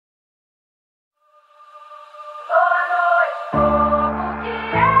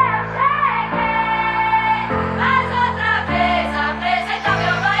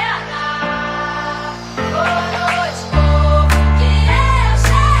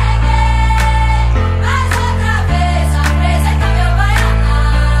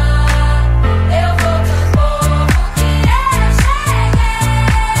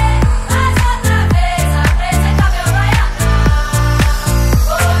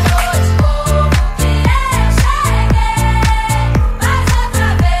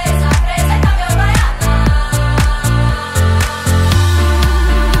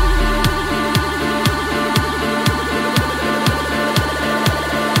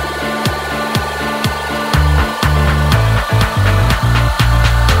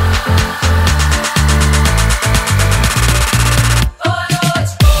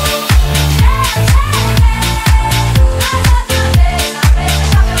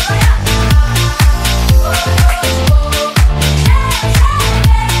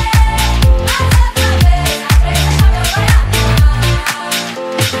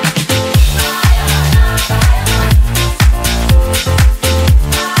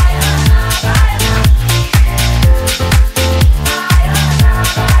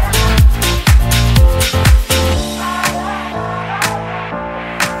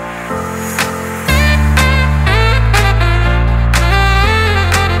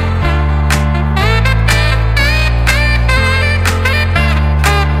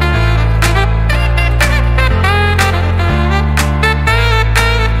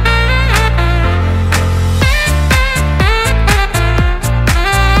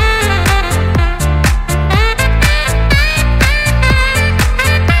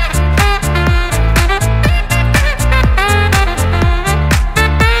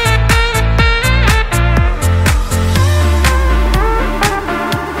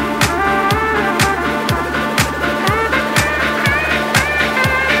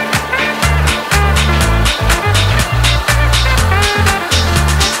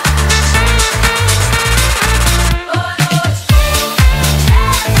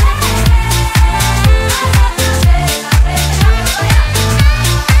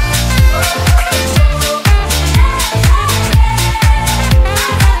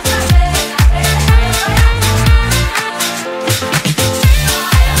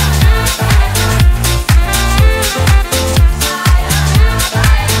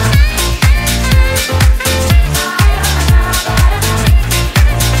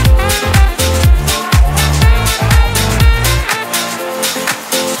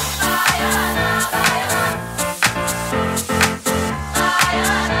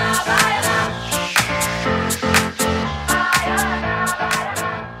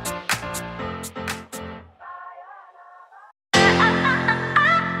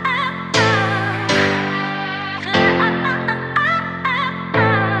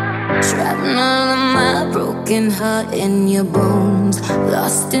heart in your bones,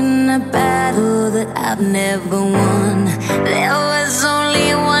 lost in a battle that I've never won. There was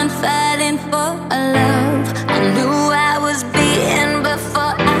only one fighting for a love. I knew I was beaten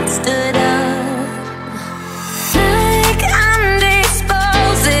before I stood up. Like I'm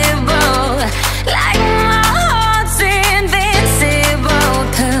disposable, like my heart's invincible.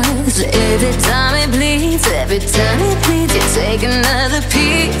 'Cause every time it bleeds, you take another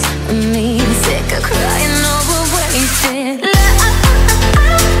piece of me. Sick of crying over wasted love.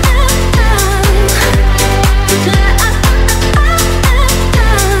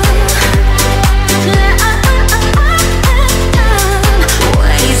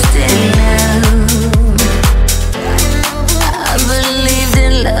 Wasted love. I believed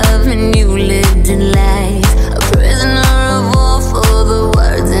in love and you lived in life, a prisoner of war for the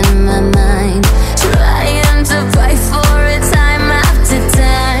words in my mind, trying to fight for it time after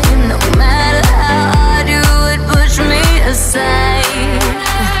time. No matter how hard you would push me aside.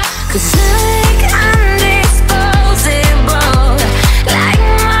 'Cause like I'm disposable, like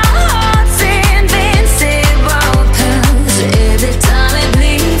my heart's invincible. 'Cause every time it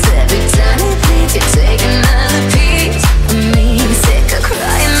bleeds, you take another piece of me. Sick of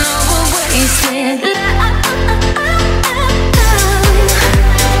crying over wasted love.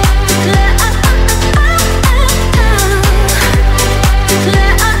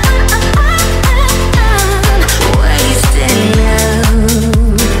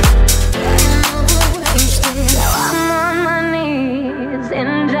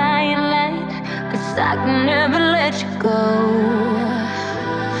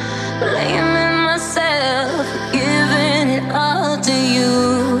 Blaming myself, giving it all to you.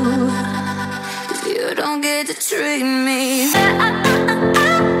 'Cause you don't get to treat me.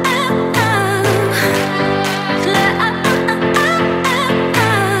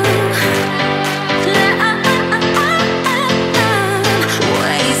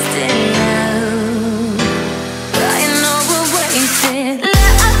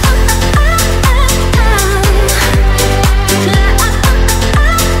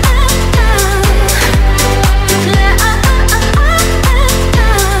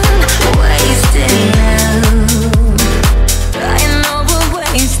 Wasted love, crying over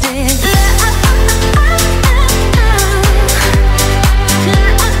wasted love.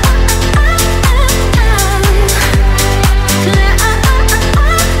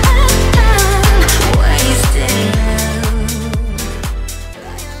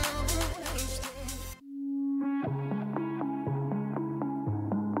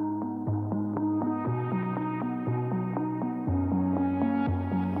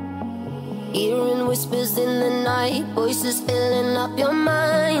 Hearing whispers in the night, voices filling up your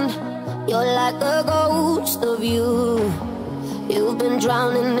mind. You're like a ghost of you. You've been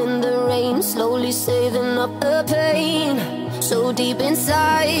drowning in the rain, slowly saving up the pain. So deep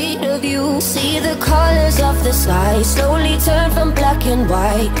inside of you, see the colors of the sky slowly turn from black and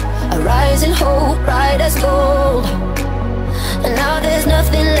white. A rising hope, bright as gold. And now there's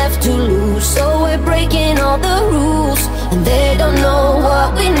nothing left to lose, so we're breaking all the rules. And they don't know what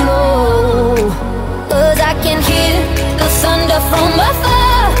we know. 'Cause I can hear the thunder from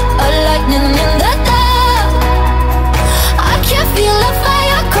afar, a lightning in the dark. I can feel a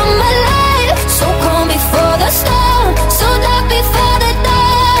fire come alive, so calm before the storm, so dark before the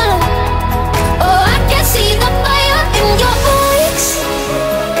dawn. Oh, I can see the fire in your eyes,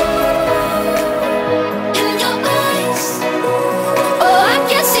 in your eyes. Oh, I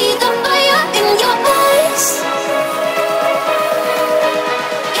can see the fire in your eyes,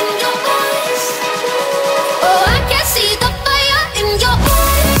 in your eyes. Oh, I can see the fire in your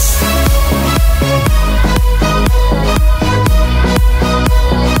eyes.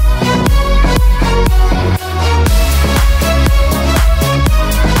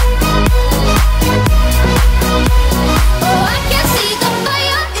 Oh, I can see the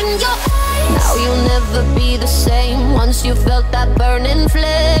fire in your eyes. Now you'll never be the same. Once you felt that burning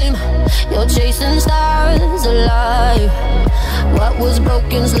flame, you're chasing stars alive. What was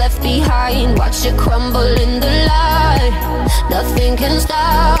broken's left behind. Watch it crumble in the light. Nothing can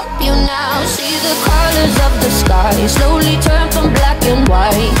stop you now. See the colors of the sky slowly turn from black and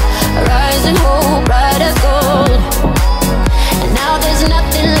white. A rising hope, bright as gold. And now there's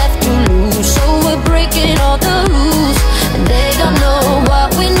nothing left to lose, so we're breaking all the rules. And they don't know what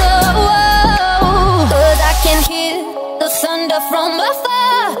we know. 'Cause I can hear the thunder from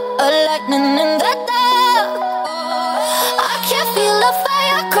afar, a lightning in the dark. I can feel the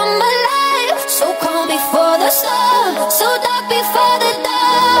fire come alive, so calm before the storm, so dark before the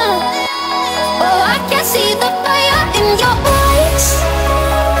dawn. Oh, I can see the fire in your eyes,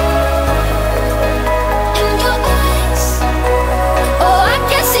 in your eyes.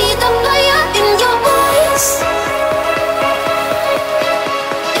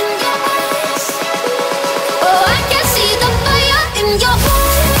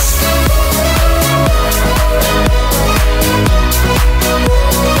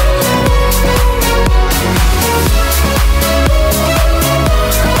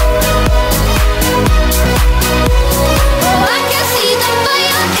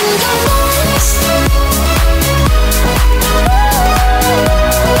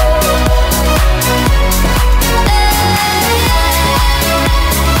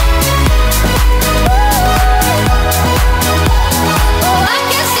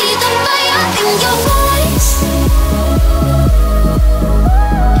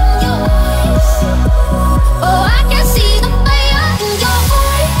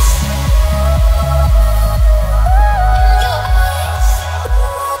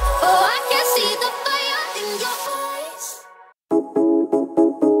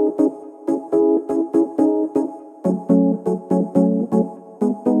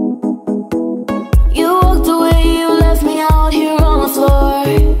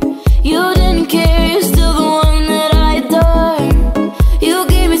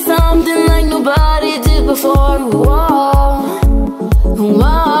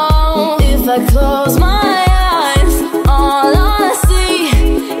 I close my eyes, all I see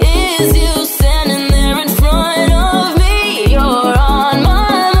is you standing there in front of me. You're on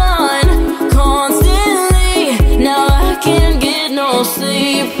my mind constantly. Now I can't get no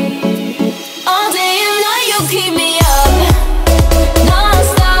sleep. All day and night you keep me up,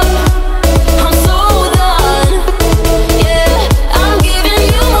 non-stop. I'm so done. Yeah, I'm giving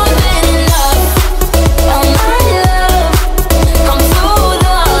you more than enough. Oh my love, I'm so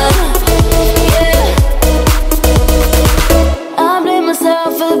done. Yeah, I blame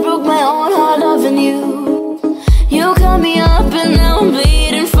myself, I broke my own heart loving you. You cut me up and now I'm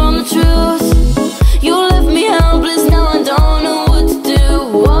bleeding from the truth. You left me helpless, now I don't know what to do.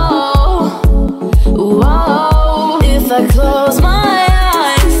 Whoa, whoa.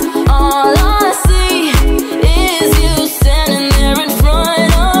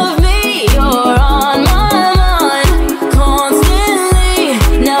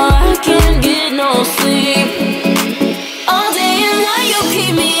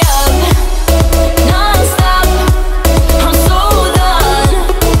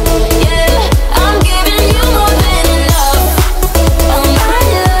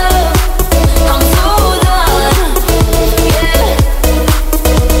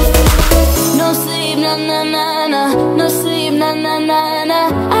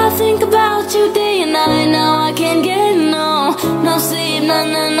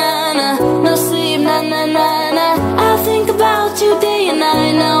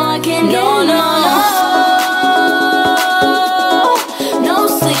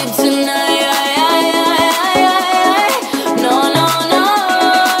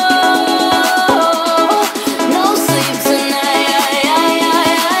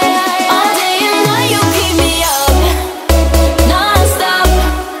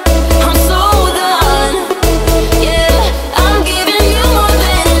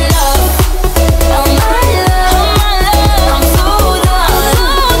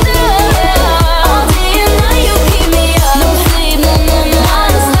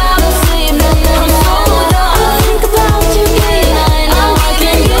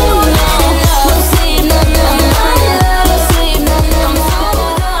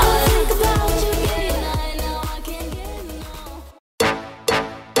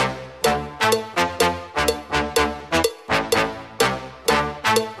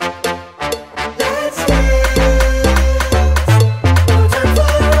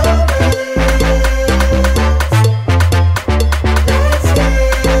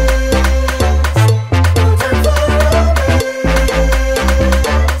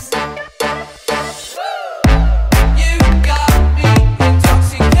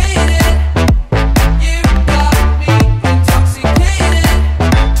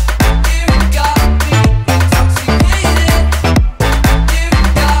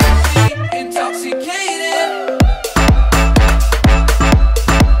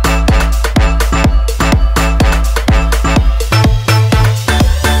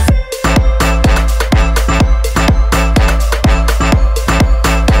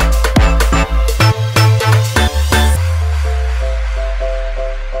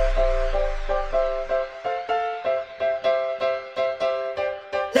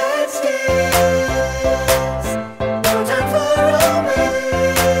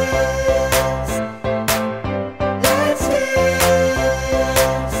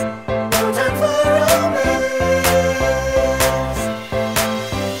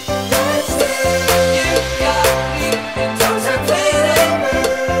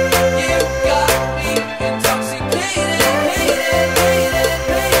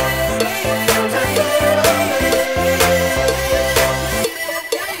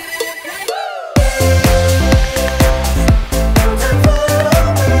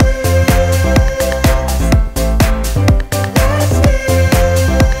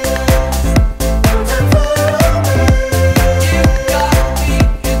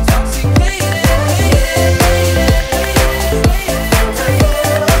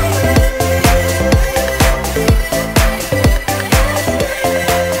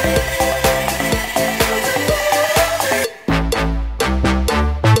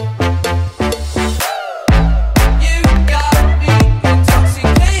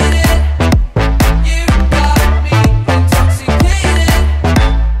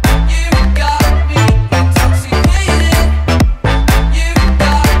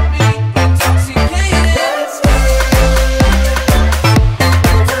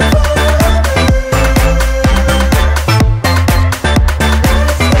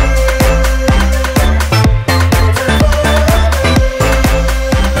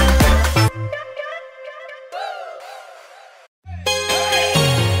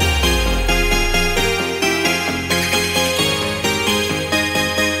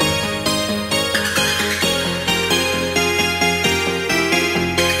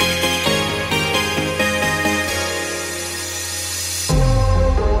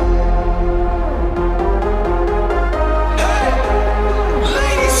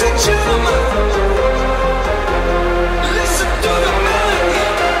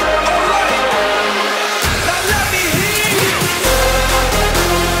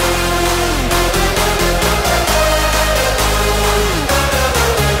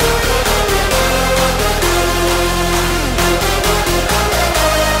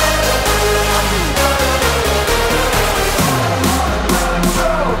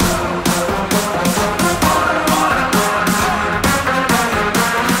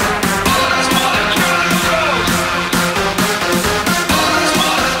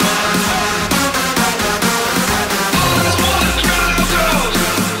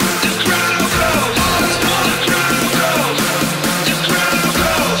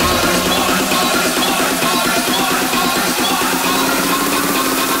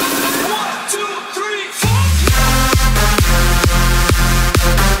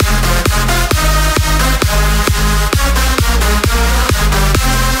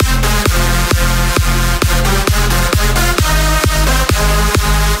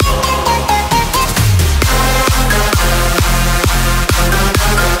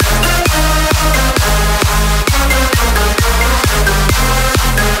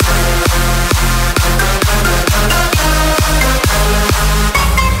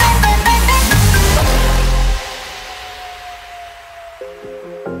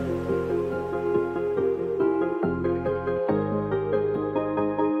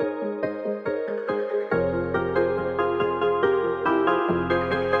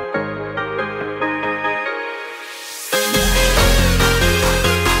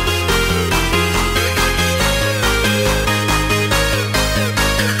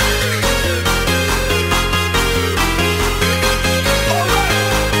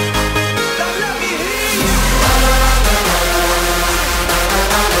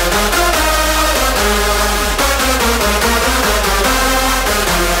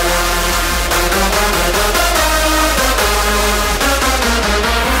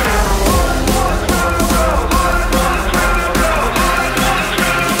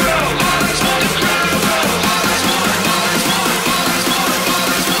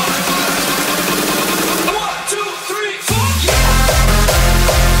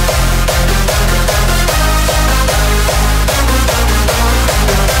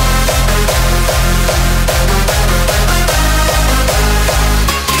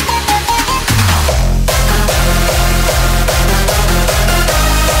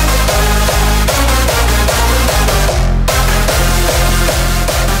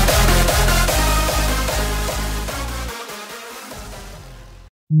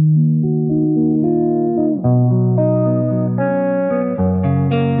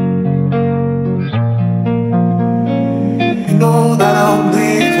 know that I'm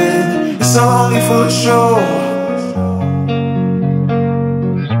leaving, it's only for sure.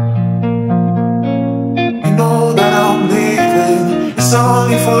 You know that I'm leaving, it's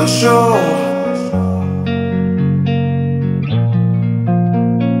only for sure.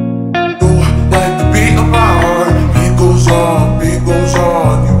 Like the beat of my heart, beat goes on, beat goes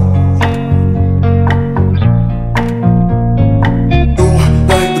on. You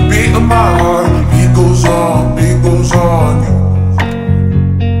like the beat of my heart, beat goes on, beat goes on.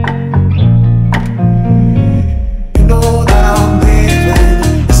 You know that I'm leaving,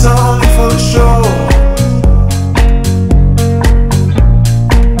 it's only for sure.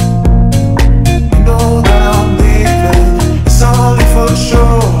 You know that I'm leaving, it's only for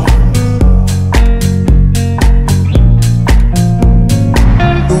sure.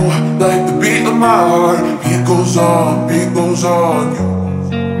 Like the beat of my heart, beat goes on, beat goes on.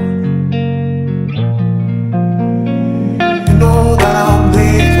 You know that I'm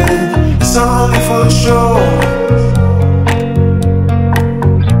leaving, it's only for sure.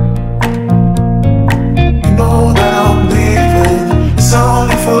 You know that I'm leaving, it's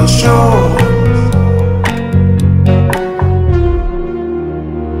only for sure.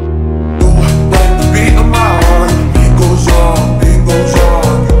 Like the beat of my heart, beat goes on, beat goes on.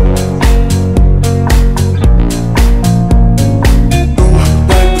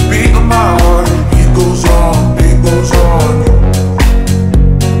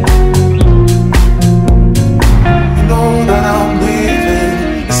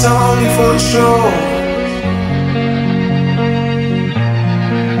 Sure.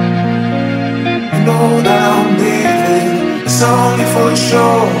 You know that I'm leaving, it's only for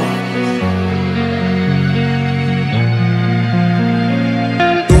sure.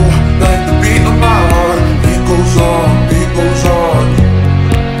 Like the beat of my heart, beat goes on, beat goes on.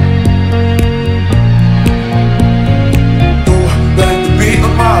 Like the beat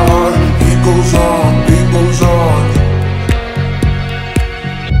of my heart, beat goes on, beat goes on.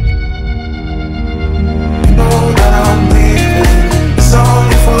 It's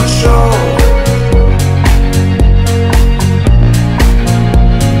only for sure.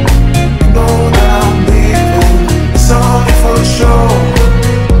 You know that I'm leaving, it's only for sure.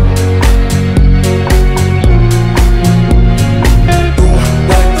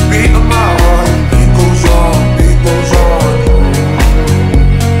 Like the beat of my heart, beat goes on, beat goes on.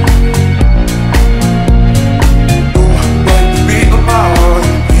 Like the beat of my heart,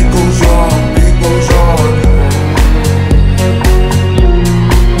 beat goes on, beat goes on.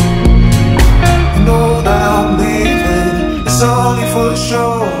 It's only for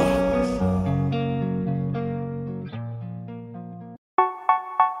sure.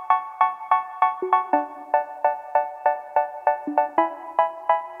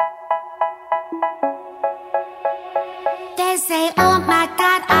 They say, oh my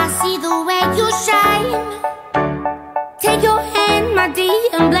God, I see the way you shine. Take your hand, my dear,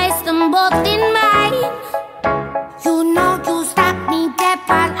 and place them both in mine. You know you stopped me dead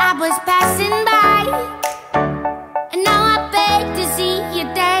while I was passing by. And now I beg to see you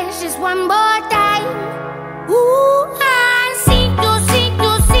dance just one more time. Ooh, I see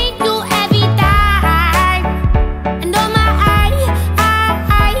you every time. And oh my,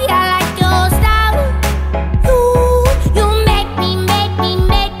 I like your style. You make me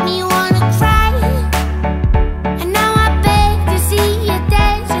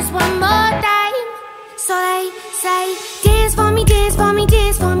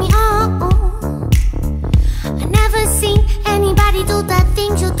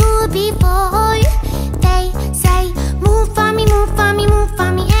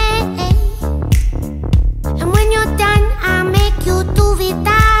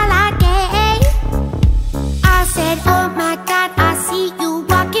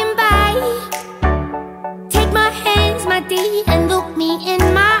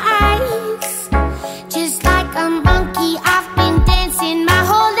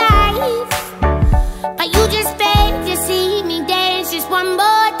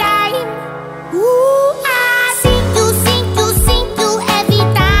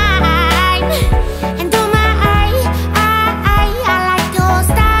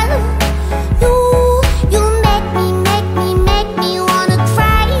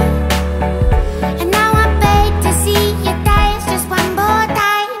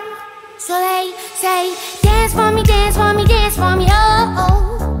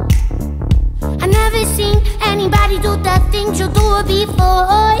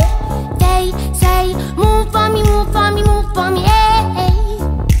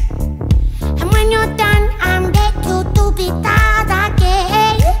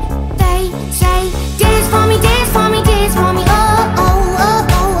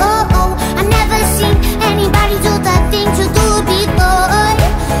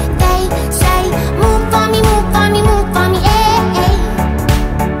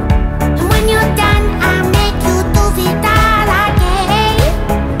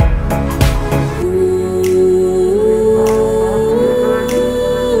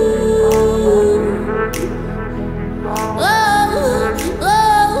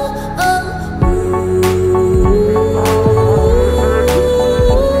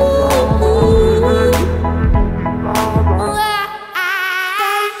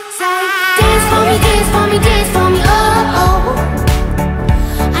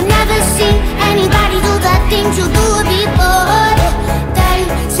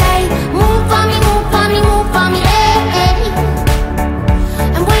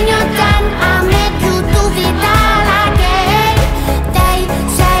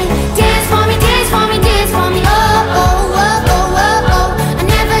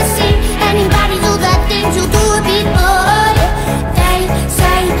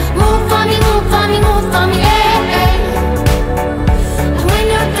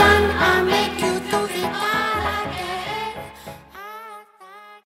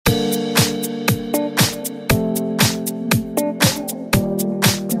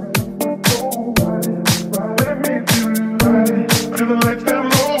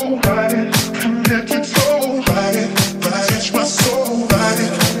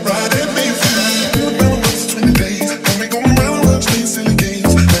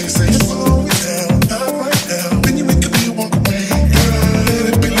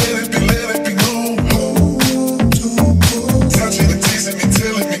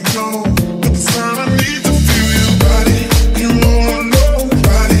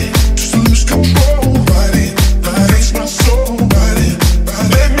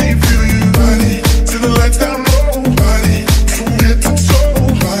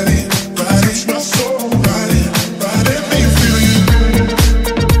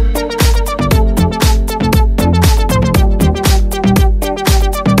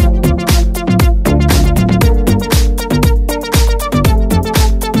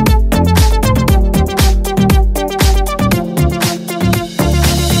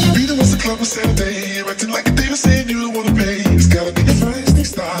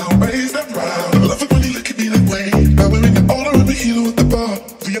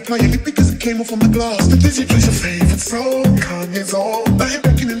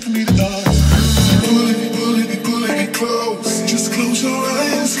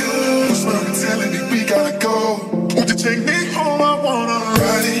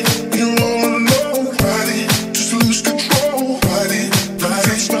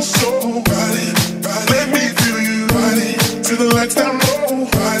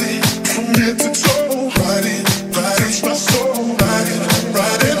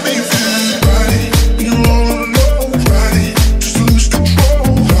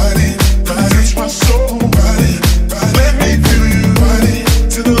Let me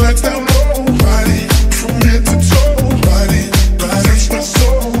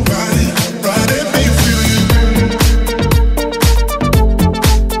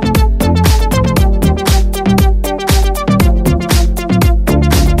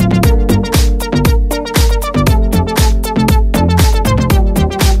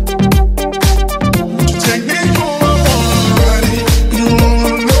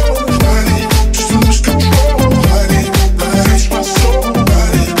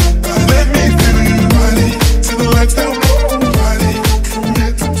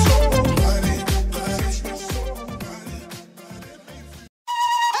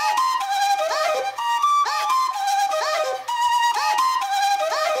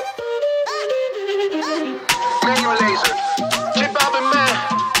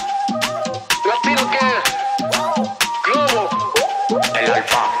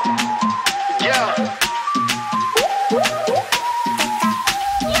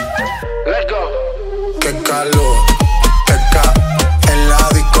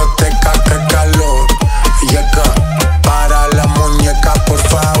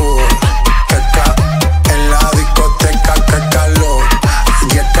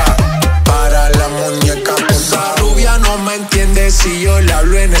yo le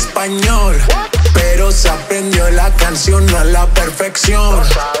hablo en español, pero se aprendió la canción a la perfección.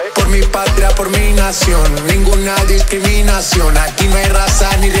 Por mi patria, por mi nación, ninguna discriminación. Aquí no hay raza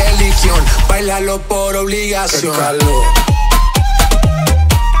ni religión, bailalo por obligación. Qué calor,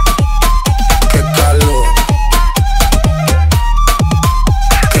 qué calor,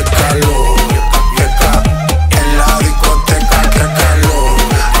 qué calor, qué calor. En la discoteca, qué calor.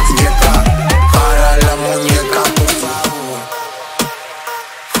 Yeca, para la muñeca, por favor.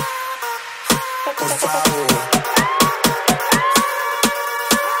 Por favor.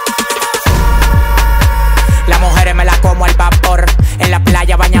 Las mujeres me las como al vapor, en la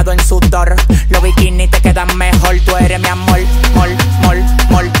playa bañado en sudor. Los bikinis te quedan mejor, tú eres mi amor, mol, mol,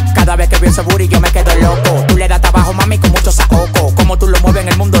 mol. Cada vez que veo ese booty yo me quedo loco. Tú le das trabajo, mami, con mucho saoco. Como tú lo mueves en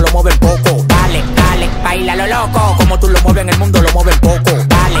el mundo, lo mueves poco. Dale, dale, baila lo loco. Como tú lo mueves en el mundo, lo mueves poco.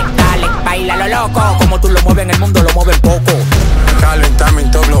 Dale, dale, baila lo loco. Como tú lo mueves en el mundo, lo mueves poco.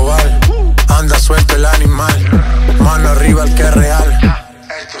 Calentamiento global, anda suelto el animal. Mano arriba el que es real.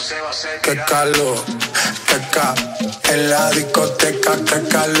 Qué calor, qué ca. En la discoteca, qué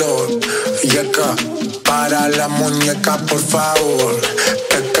calor. Yeca, para la muñeca, por favor.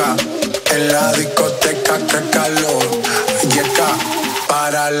 Qué ca. En la discoteca, qué calor. Yeca,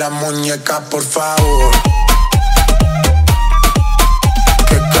 para la muñeca, por favor.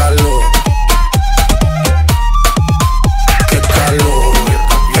 Qué calor, qué calor,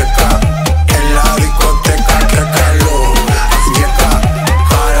 qué ca. En la discoteca, qué calor. Yeca,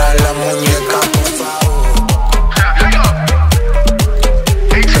 para la muñeca, por favor. Qué calor.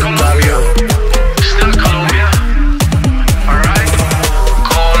 It's not Colombia, alright?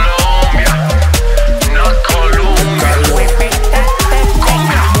 Colombia, not Colombia.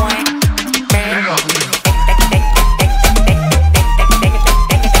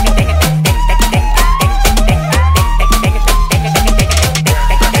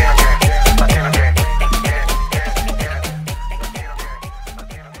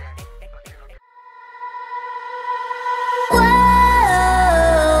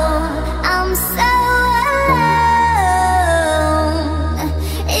 I'm so alone.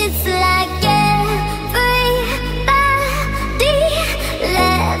 It's like everybody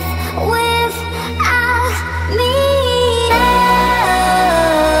left without me.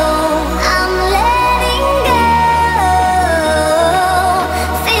 I'm letting go.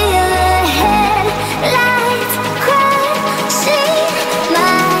 Feel the headlights crashing,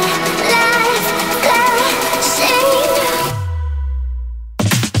 my life flashing.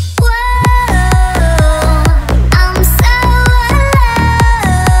 I'm so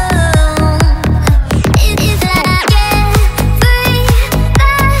alone. It's like everybody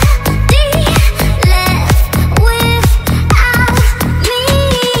left without me.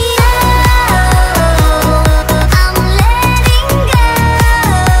 I'm letting go.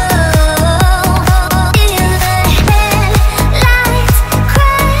 Feel the headlights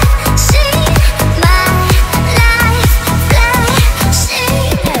crashing, my life flashing.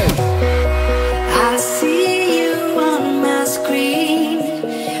 I see you on my screen.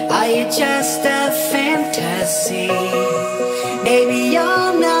 Are you just a fantasy? Maybe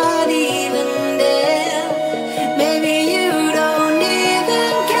you're not even there. Maybe you don't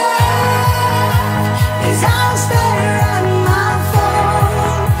even care. As I stare at my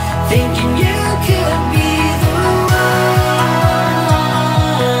phone, thinking you could be the one.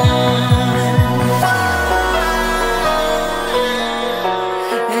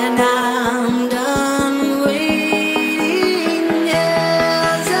 And I'm done waiting,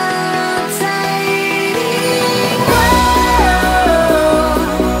 hesitating.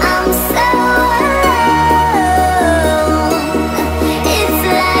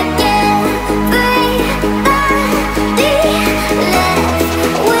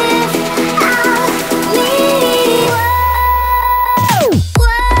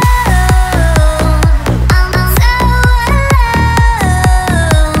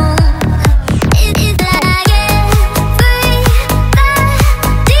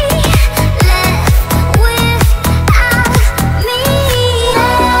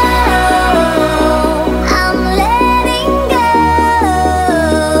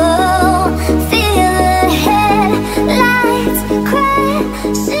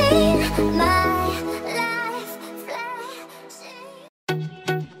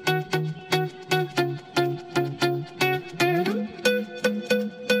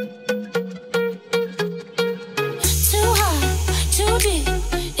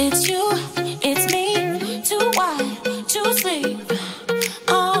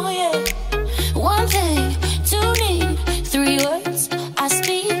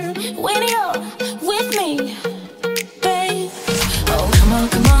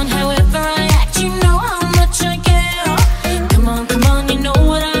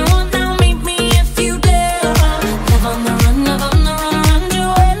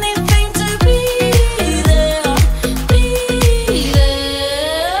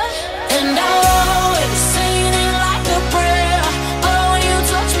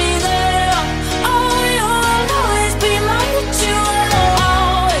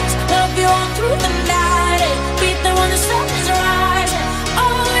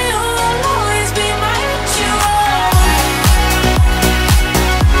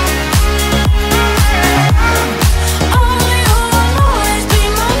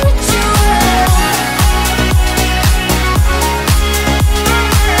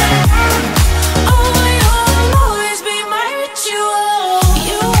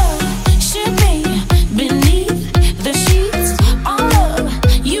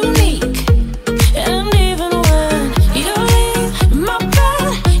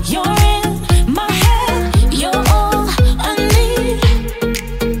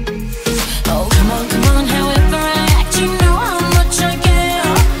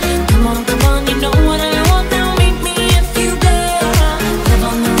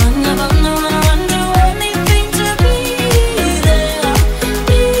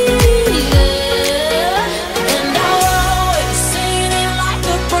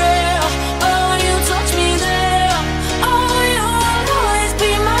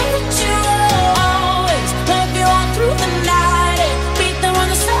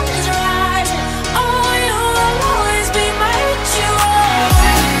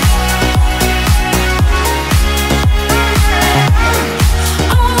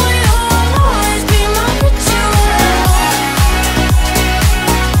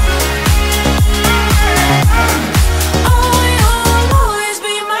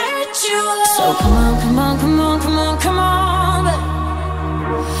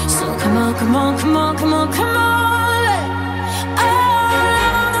 come on, come on, come on, come on.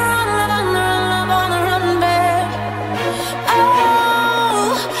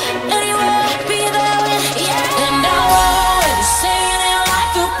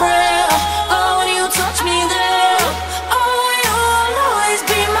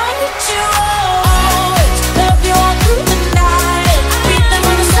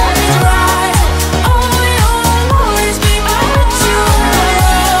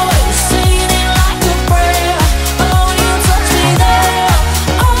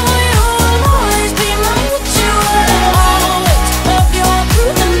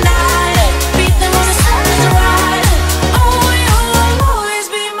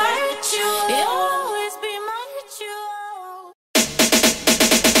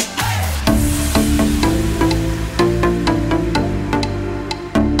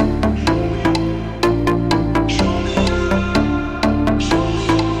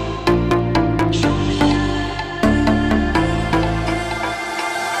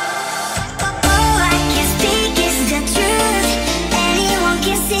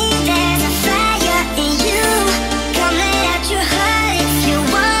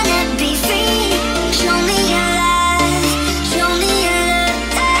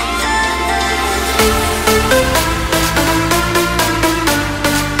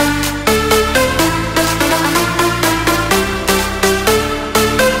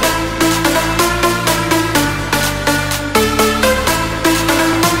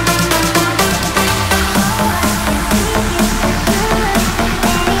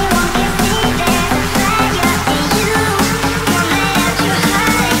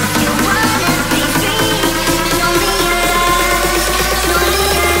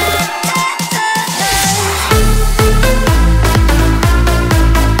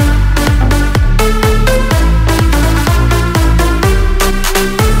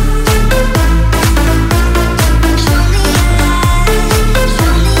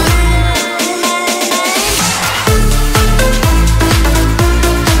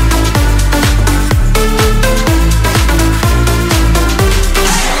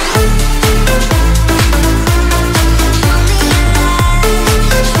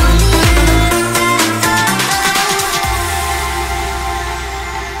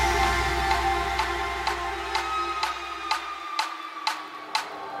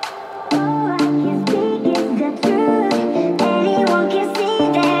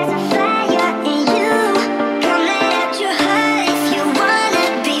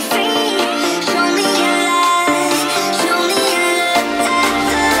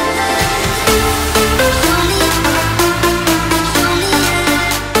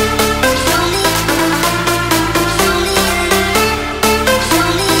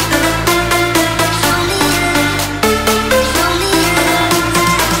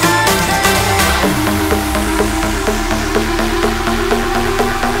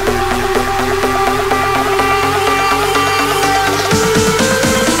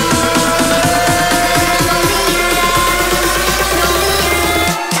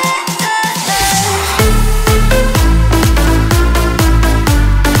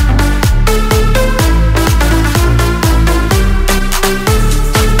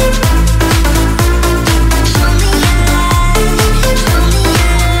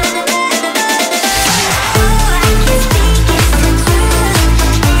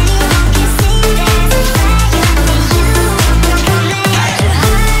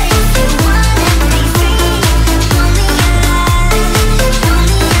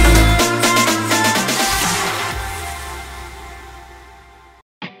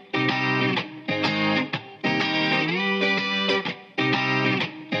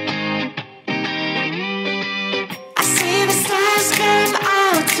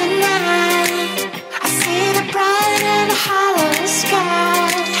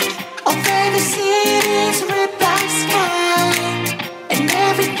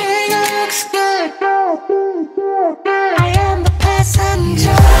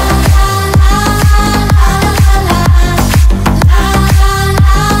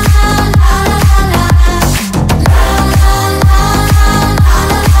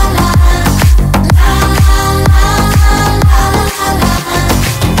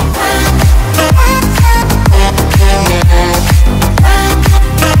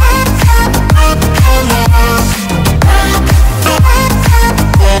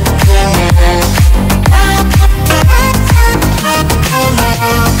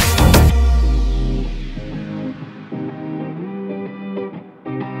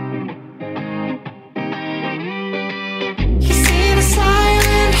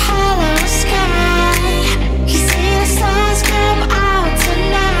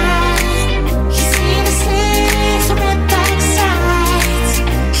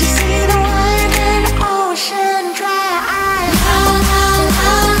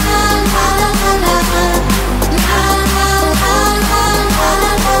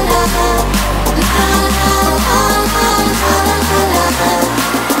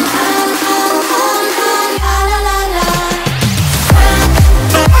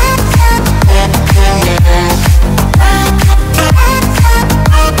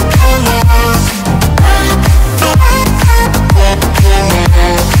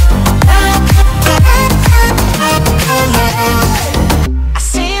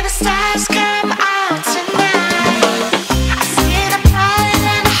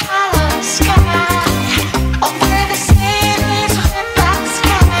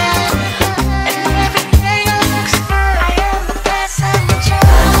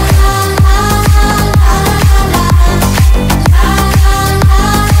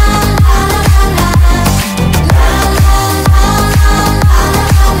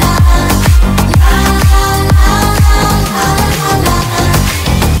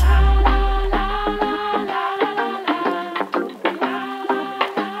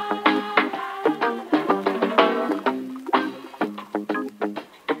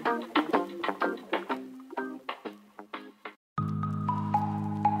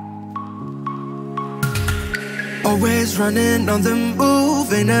 always running on the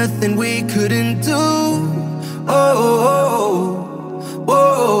move, ain't nothing we couldn't do.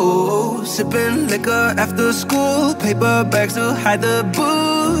 Oh, sipping liquor after school, paper bags to hide the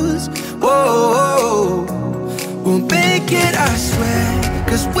booze. Whoa, we'll make it, I swear,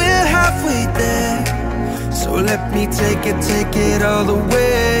 'cause we're halfway there. So let me take it all the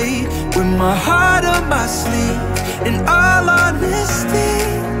way. With my heart on my sleeve, in all honesty,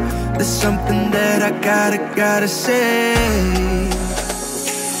 there's something that I gotta say.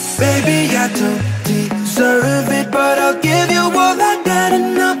 Baby, I don't deserve it, but I'll give you all I got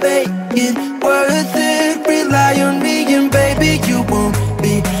and I'll make it worth it. Rely on me and baby, you won't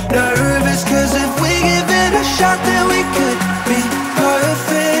be nervous, 'cause if we give it a shot, then we could be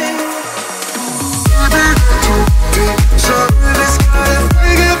perfect. Service, if we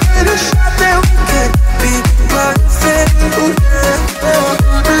give it a shot, then we could be perfect. Ooh,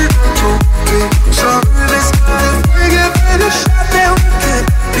 yeah. Service, if we give it a shot, then we could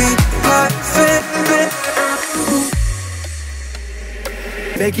be perfect.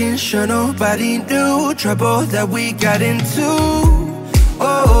 Making sure nobody knew trouble that we got into.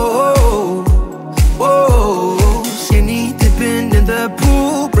 Oh, skinny dipping in the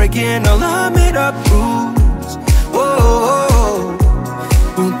pool, breaking all our made up rules. Whoa,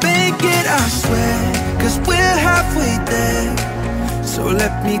 we'll make it, I swear, 'cause we're halfway there. So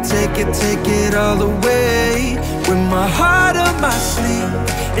let me take it all the way. With my heart on my sleeve,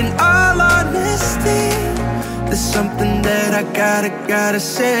 in all honesty, there's something that I gotta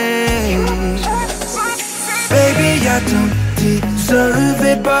say. Baby, I don't deserve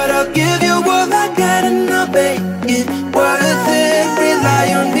it, but I'll give you all I got and I'll make it worth it. Rely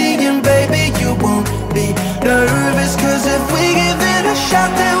on me and baby, you won't be nervous, 'cause if we give it a shot,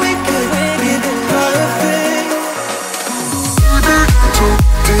 then we could be perfect.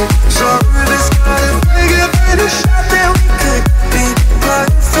 Service, if we give it a shot, then we could be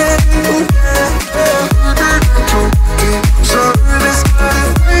perfect. Ooh, yeah. Service,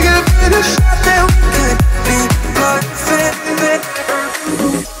 if we give it a shot, then we could be perfect.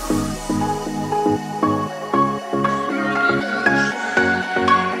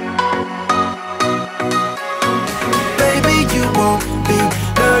 Baby, you won't be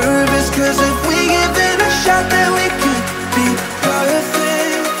nervous, 'cause if we give it a shot, then we could be perfect.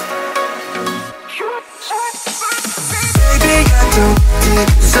 Baby, I don't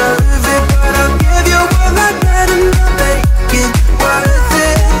deserve it, but I'll give you all I got and I'll make it worth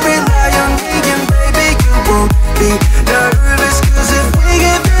it. Rely on me and baby, you won't be nervous, 'cause if we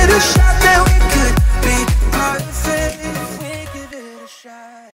give it a shot, then we could be perfect. If we give it a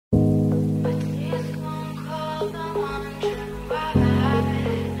shot.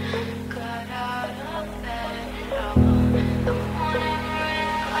 Got out of bed,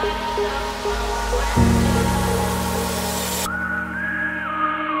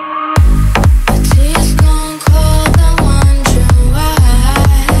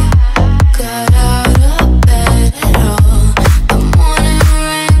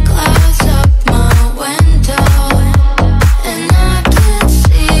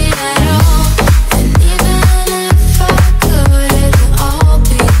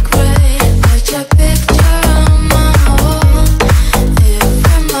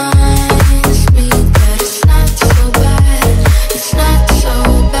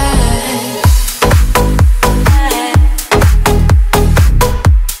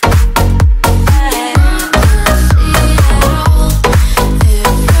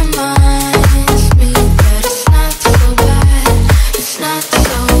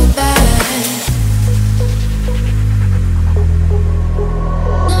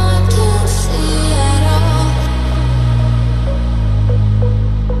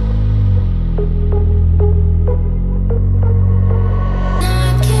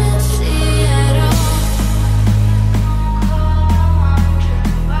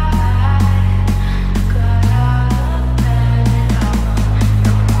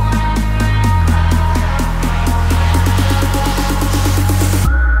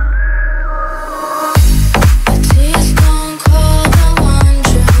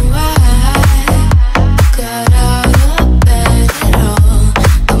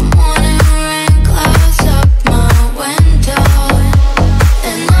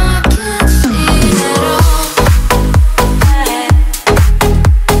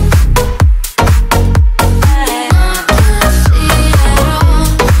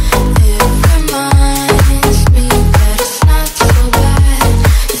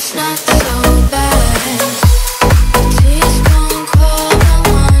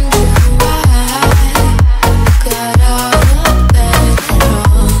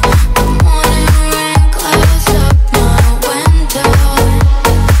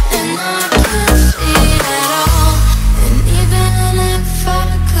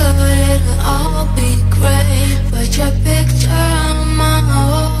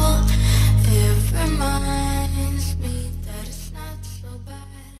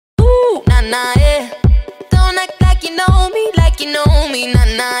 nah, nah, yeah. Don't act like you know me, nah,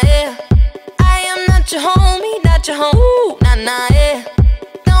 nah, yeah. I am not your homie, not your home, nah, nah, yeah.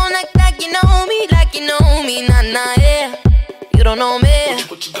 Don't act like you know me, nah, nah, yeah. You don't know me.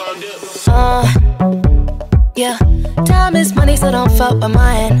 What you gonna do? Yeah. Time is money, so don't fuck with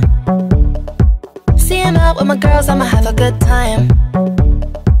mine. See him out with my girls, I'ma have a good time.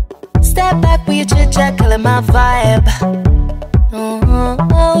 Step back with your chit chat, killing my vibe.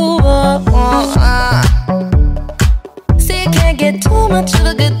 See, you can't get too much of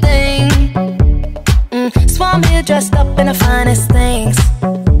a good thing. So I'm here dressed up in the finest things.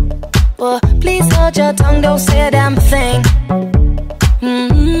 Well, please hold your tongue, don't say a damn thing.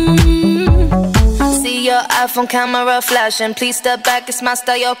 See your iPhone camera flashing. Please step back, it's my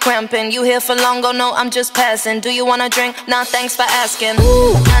style, you're cramping. You here for long, oh no, I'm just passing. Do you wanna drink? Nah, thanks for asking.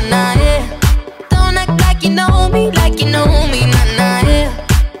 Ooh, nah, nah, yeah. Don't act like you know me, nah, nah, yeah.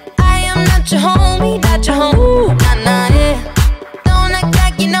 I am not your homie, not your home. Ooh, nah, nah, yeah. Don't act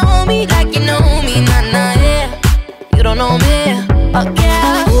like you know me, nah, nah, yeah. You don't know me, oh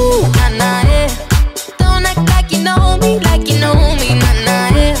yeah. Ooh, nah, nah, yeah. Don't act like you know me, nah, nah,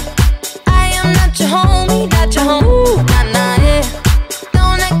 yeah. I am not your homie, not your home. Ooh, nah, nah, yeah.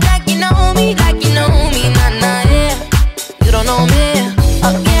 Don't act like you know me, nah, nah, yeah. You don't know me,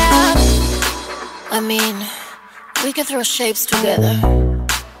 oh yeah. I mean, we can throw shapes together,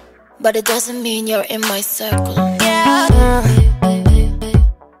 but it doesn't mean you're in my circle. Yeah.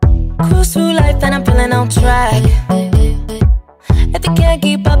 Cruise through life and I'm feeling on track. If you can't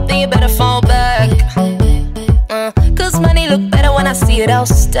keep up, then you better fall back. Cause money look better when I see it all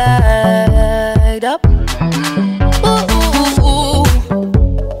stacked up. Ooh, ooh, ooh.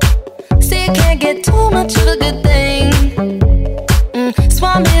 See, you can't get too much of a good thing. So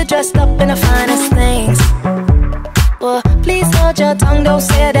I'm here dressed up in the finest things. Well, please hold your tongue, don't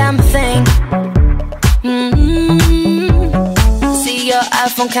say a damn thing. See your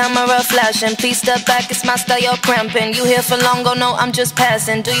iPhone camera flashing. Please step back, it's my style, you're cramping. You here for long, oh no, I'm just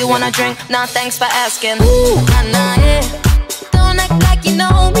passing. Do you wanna drink? Nah, thanks for asking. Ooh, nah, nah, yeah. Don't act like you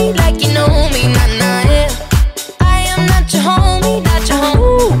know me, nah, nah, yeah. I am not your homie, not your home.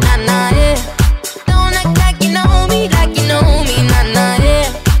 Ooh, nah, nah, yeah. Don't act like you know me, nah, nah, yeah.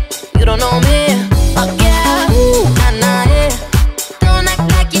 You don't know me, oh yeah. Ooh, nah, nah, yeah. Don't act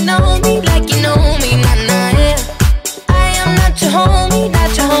like you know me, nah, nah, yeah. I am not your homie,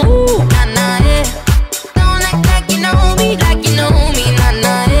 not your home. Ooh, nah, nah, yeah. Don't act like you know me, nah,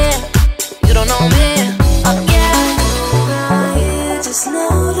 nah, yeah. You don't know me, oh yeah. Now you just know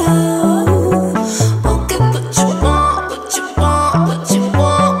love. Okay, what you want, what you want, what you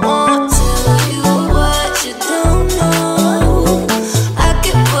want. Tell you what you don't know. I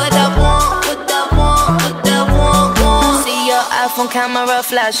get what I want, what I want, what I want. See your iPhone camera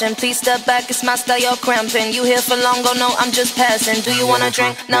flashing. Please step back, it's my style, you're cramping. You here for long, oh no, I'm just passing. Do you wanna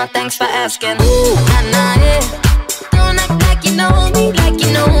drink? Nah, thanks for asking. Ooh, nah, nah, yeah. Don't act like you know me,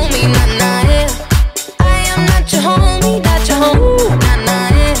 nah, nah, yeah. I am not your homie, not your home. Ooh, nah, nah,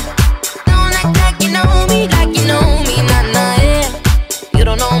 yeah. Don't act like you know me, nah, nah, yeah. You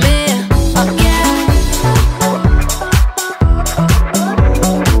don't know me, oh yeah.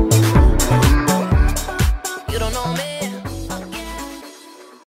 You don't know me, oh yeah.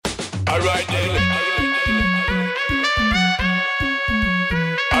 Alright then.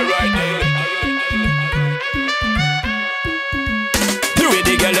 Alright then. The way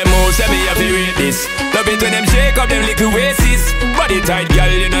the girl them move, say me have to rate this. Love it when them shake up them little waists. Body tight, girl,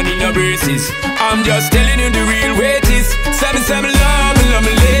 you don't need no braces. I'm just telling you the real way it is. Say me love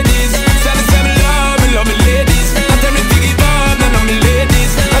me ladies. Say me love me ladies. I tell me to give up, none of me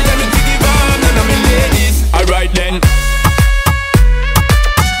ladies. I tell me to give up, none of me ladies. Alright then.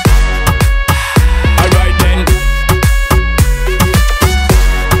 Alright then.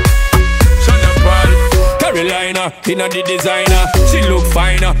 Shut up, boy. Carolina, inna the designer. She look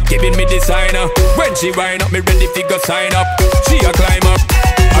finer, giving me designer. When she wind up, me ready fi go sign up. She a climb up.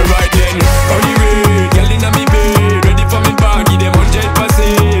 Alright then. On the way, girl inna me bed, ready for me body, them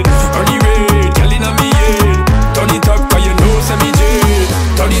 100%. On the way, girl inna me head. Turn it up 'cause you know say me jet.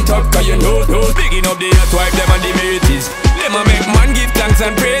 Turn it up 'cause you know. Picking up the hot wife, them and the mateys. Them a make man give thanks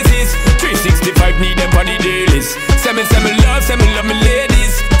and praises. 365 need them for the dailies. Say me love me ladies. Say me love me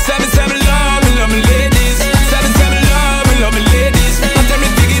ladies. Say me love me ladies. I tell me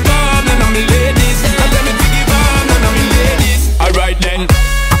to give up, none of me ladies. I tell me to give up, none of me ladies. Alright then.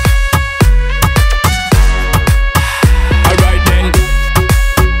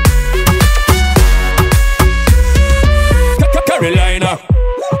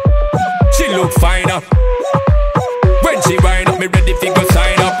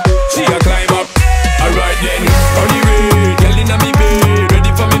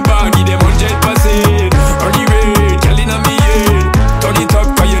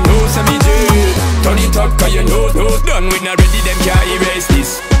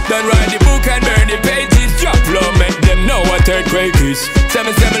 ladies. Don't write the book and burn the pages. Drop low, make them know what earthquake is.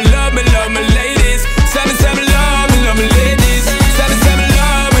 7-7 love me ladies. 7-7 love me ladies. 7-7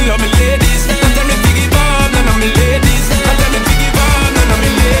 love me ladies. Don't tell me to give up, none of me ladies. Don't tell me to give up, none of me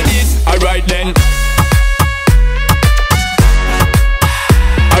ladies. Alright then.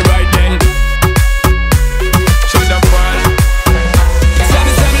 Alright then. Show them one.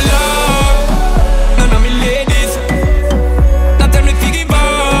 7-7 love, none of me ladies. Don't tell me to give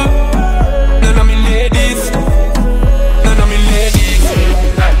up, none of me ladies. None of me ladies.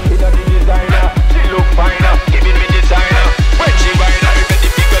 Designer, she look finer, giving me designer. When she whine up, everybody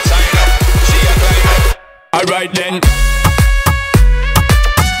pick a sign up. She a climber. Alright then.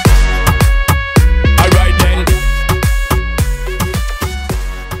 Alright then.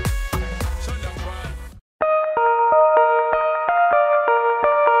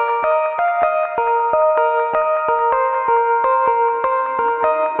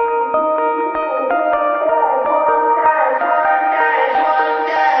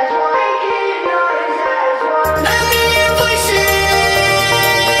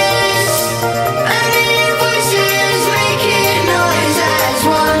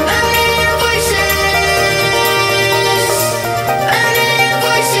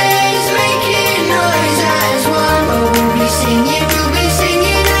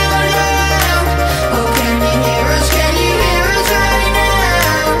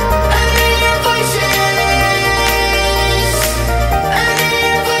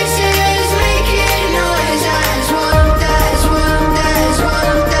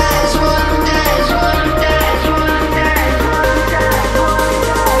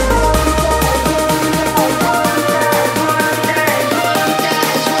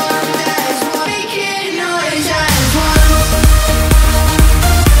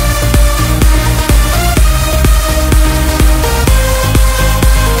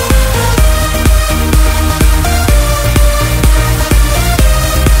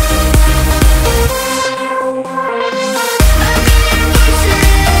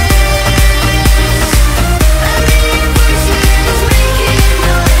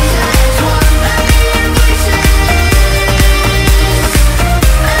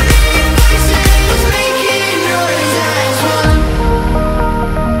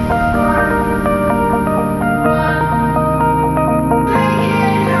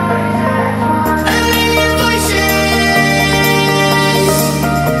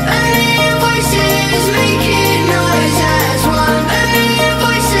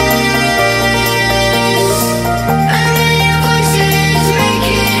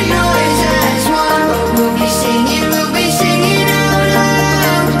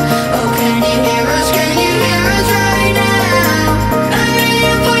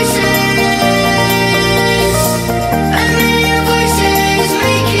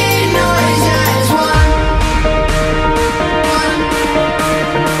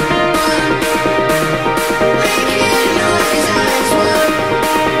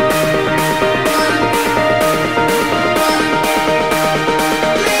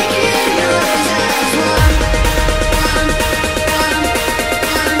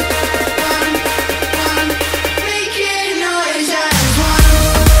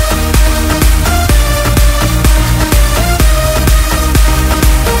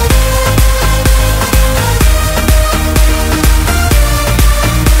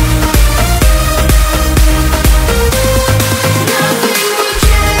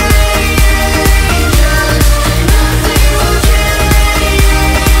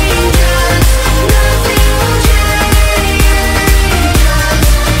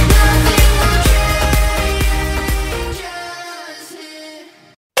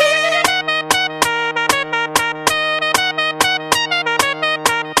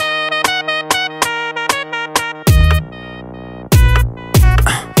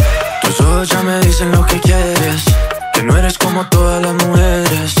 Ya me dicen lo que quieres, que no eres como todas las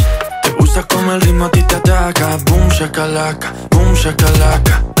mujeres. Te gusta como el ritmo a ti te ataca. Boom shakalaka, boom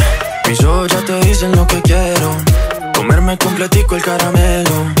shakalaka. Mis ojos ya te dicen lo que quiero, comerme completico el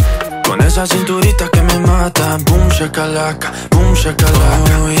caramelo, con esa cinturita que me mata. Boom shakalaka, boom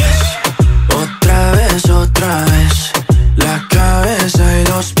shakalaka. Oh yes. Otra vez, la cabeza y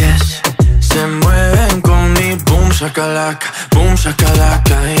los pies se mueven con mi boom shakalaka,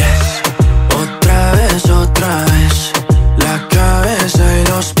 yes. Otra vez, la cabeza y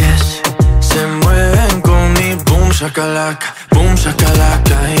los pies se mueven con mi boom shakalaka,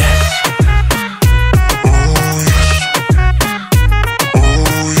 yes. Oh yes,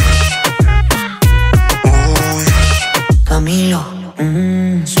 oh yes, oh yes. Camilo,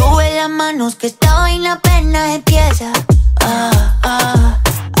 sube las manos que esta vaina apenas empieza.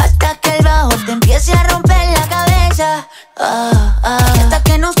 Hasta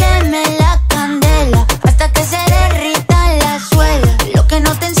que no queme la candela, hasta que se derrita la suela. Lo que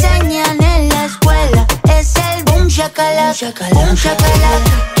no te enseñan en la escuela es el boom shakalaka, boom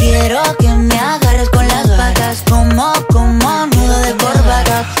shakalaka. Quiero que me agarres con las patas, como nudo de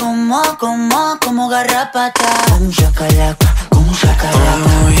corbata, como garrapata. Boom shakalaka, boom shakalaka.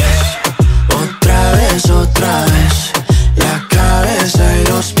 Oh yes, otra vez, la cabeza y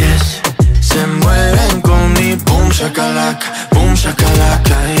los pies se mueven con mi boom shakalaka,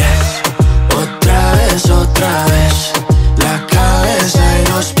 yes. Otra vez, la cabeza y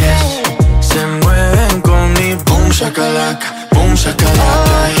los pies se mueven con mi boom shakalaka, yes.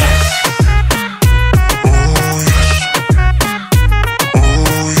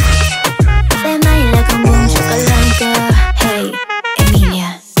 Se baila con boom shakalaka. Hey,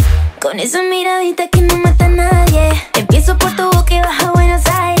 Emilia. Con esa miradita que no mata a nadie. Empiezo por tu boca y baja a Buenos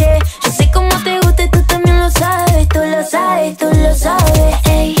Aires. Yo sé cómo te gusta y tú también lo sabes. Tú lo sabes, tú lo sabes.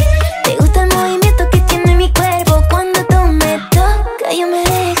 Ey, te gusta el movimiento que tiene mi cuerpo. Cuando tú me tocas yo me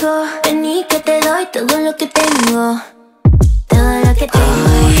dejo. Vení que te doy todo lo que tengo. Todo lo que tengo.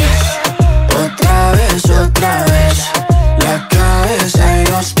 Otra vez, la cabeza y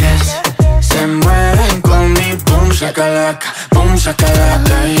los pies se mueven con mi boom shakalaka,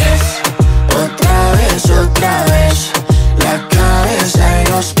 yes. Otra vez, la cabeza y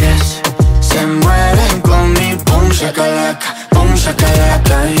los pies se mueven con mi boom shakalaka,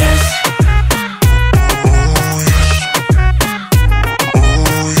 yes.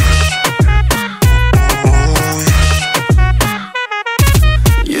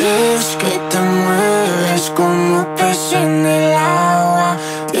 Y es que te mueves como pez en el agua.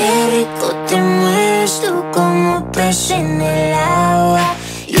 Qué rico te mueves tú como pez en el agua.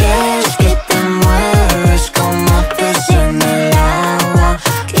 Y es que te mueves como pez en el agua.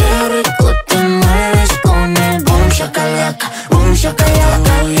 Qué rico te mueves con el boom shakalaka,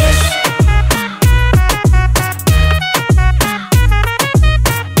 yes.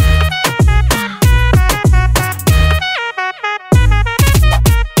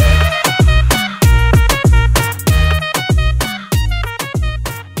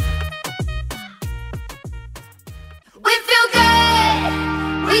 We feel good,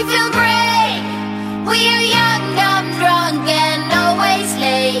 we feel great. We are young, dumb, drunk, and always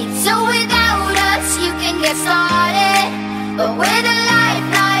late. So without us, you can get started. But we're the life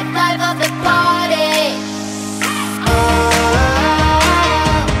of the party.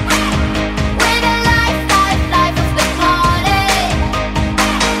 We're the life of the party.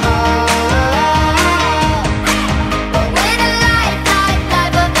 But we're the life of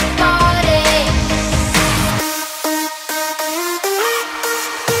the party.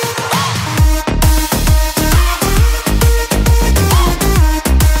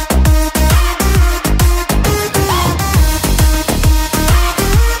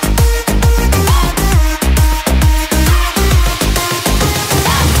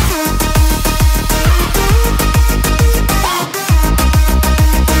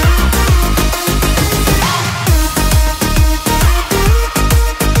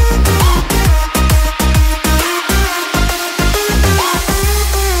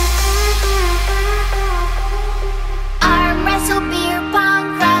 Arm wrestle, beer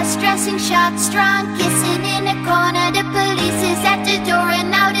pong, cross-dressing, shots drunk, kissing in a corner. The police is at the door and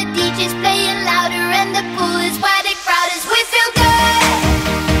now the DJ's playing louder and the pool is where the crowd is. We feel good,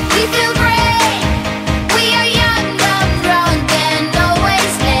 we feel great. We are young, dumb, drunk, and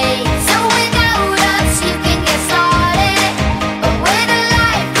always late. So without us, you can get started. But we're the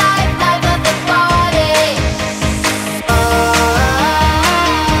life of the party.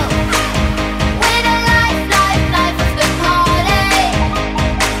 We're the life of the party.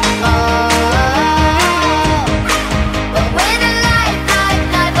 But we're the life of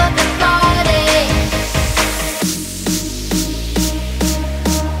the party.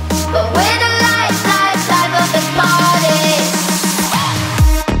 But we're the life of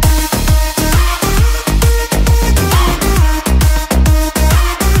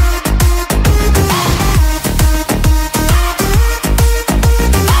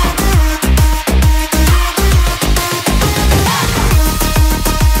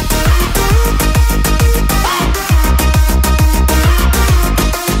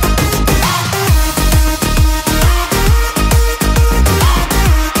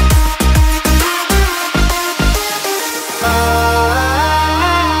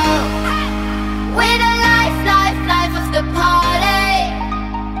party. We're the life of the party.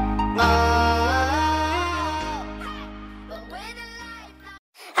 But we're the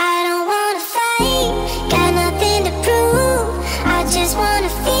I don't wanna fight, got nothing to prove. I just wanna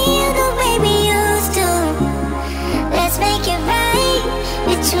feel the way we used to. Let's make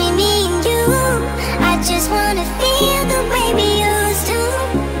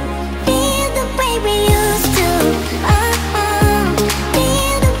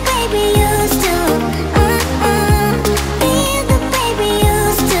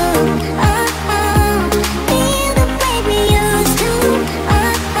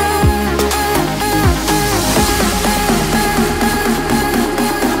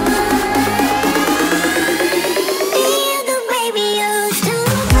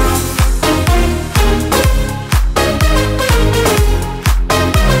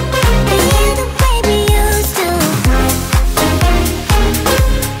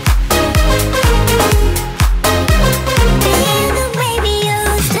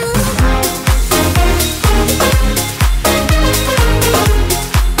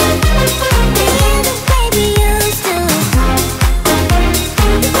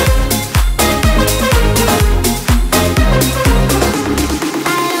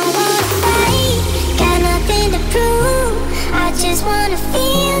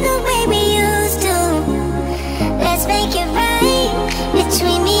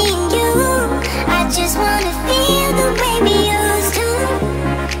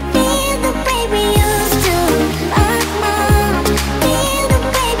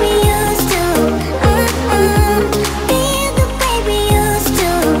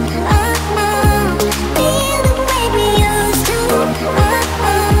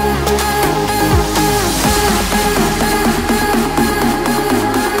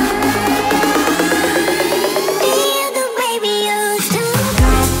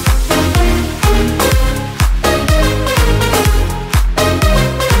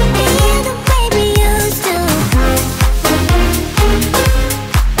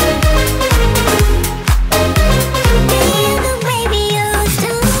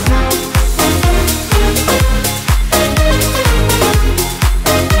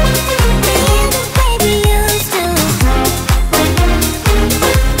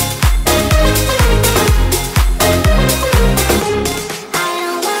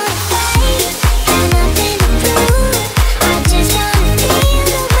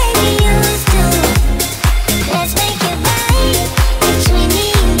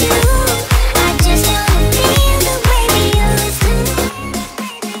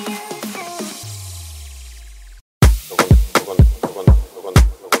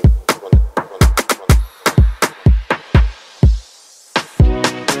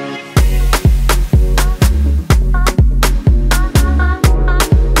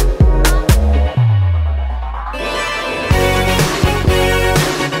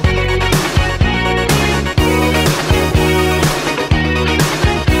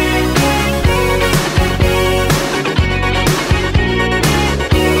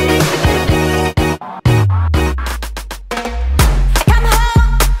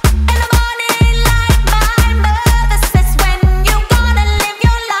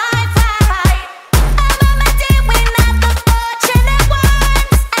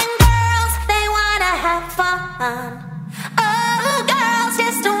Oh, girls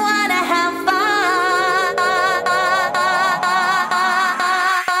just wanna have fun.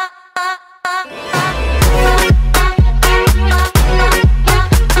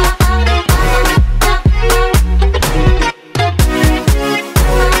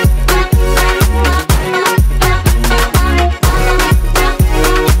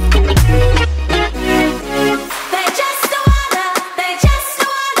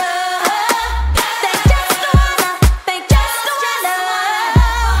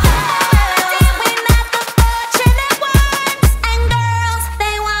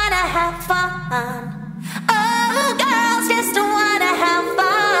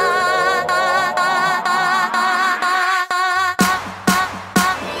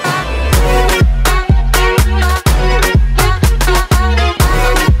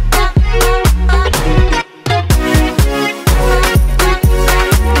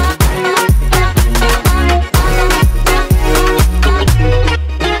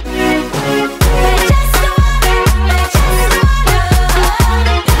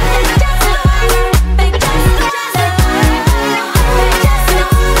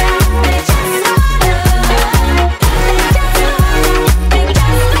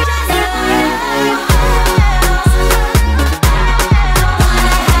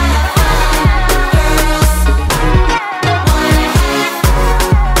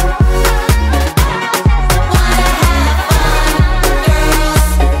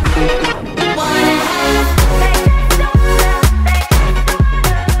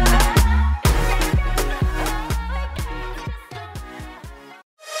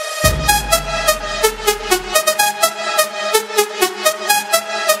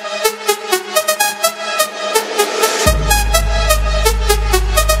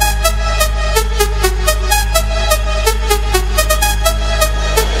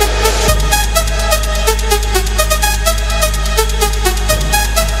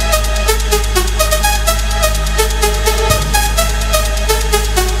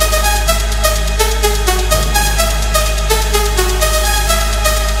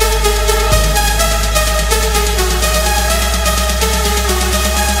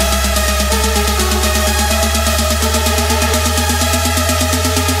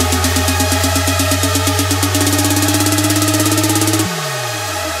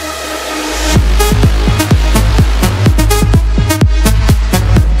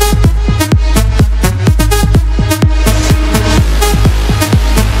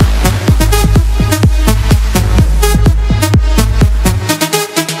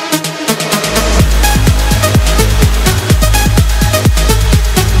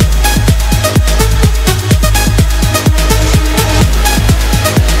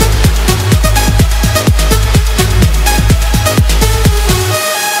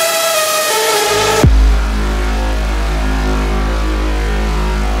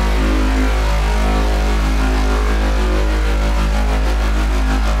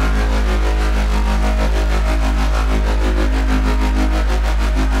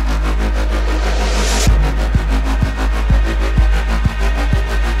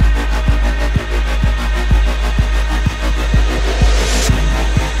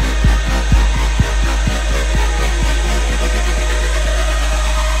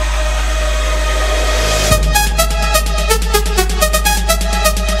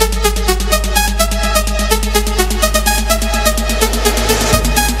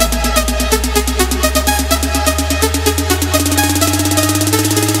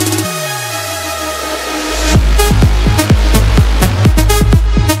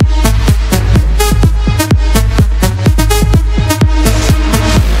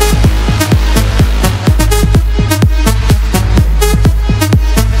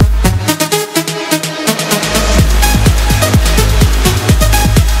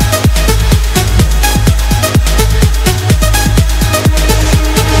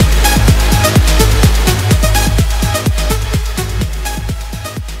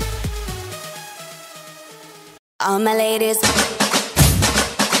 All my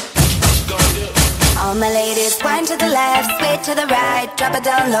ladies, wind to the left, sway to the right, drop it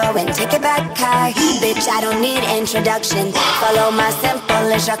down low and take it back high. Bitch, I don't need introduction, follow my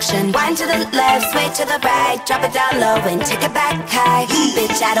simple instruction. Wind to the left, sway to the right, drop it down low and take it back high.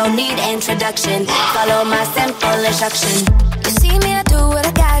 Bitch, I don't need introduction, follow my simple instruction. You see me, I do what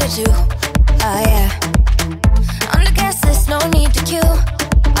I gotta do, oh yeah. On the guest list, no need to queue,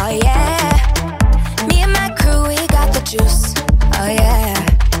 oh yeah. Me and my crew, we got the juice, oh yeah.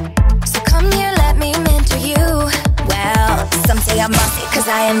 So come here, let me mentor you. Well, some say I'm bossy, cause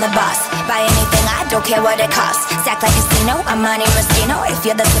I am the boss. Buy anything, I don't care what it costs. Stack like casino, I'm Monte Moschino. If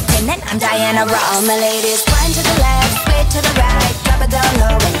you're the supreme, then I'm Diana Ross. All my ladies, one to the left, switch to the right, drop it down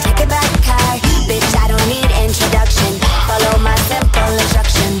low and take it back high. Bitch, I don't need introduction. Follow my simple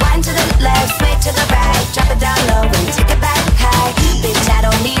instruction. One to the left, switch to the right, drop it down low and take it back high. Bitch, I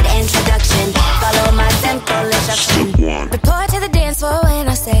don't need introduction. Follow my simple instruction. Step one. Report to the dance floor when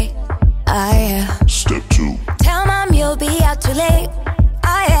I say, oh yeah. Step two. Tell mom you'll be out too late.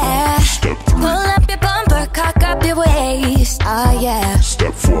 Oh yeah. Step three. Pull up your bumper, cock up your waist. Oh yeah.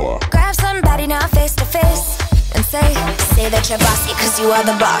 Step four. Grab somebody now face to face and say that you're bossy cause you are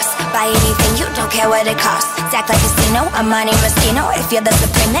the boss. Buy anything, you don't care what it costs. Act like casino, I'm Monte Rustino. If you're the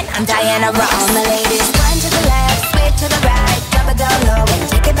supreme, then I'm Diana Ross. All my ladies, one to the left, switch to the right, drop it down low and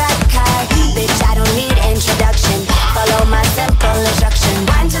take it back high. Bitch, I don't need introduction. Follow my simple instruction.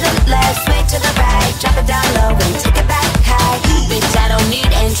 One to the left, switch to the right, drop it down low and take it back high. Bitch, I don't need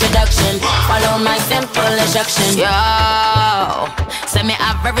introduction. Follow my simple instruction. Yo, send me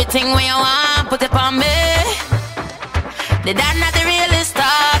have everything when you want, put it on me. The dad not the realest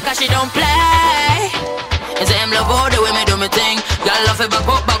talk, cause she don't play. And say him love all the way me do me thing. Y'all love it back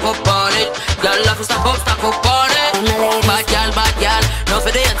up on it. Y'all love it stop up on it. Bad gal, no for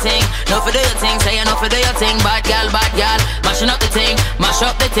do your thing, no for do your thing. Say you no for do your thing, bad gal, mashing up the thing, mash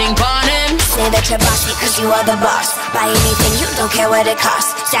up the thing, burn him. Say that you're bossy cause you are the boss. Buy anything, you don't care what it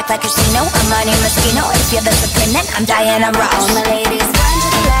costs. Act like casino, I'm Monte Rustino. If you're the supreme, then I'm Diana Ross. All my ladies, one to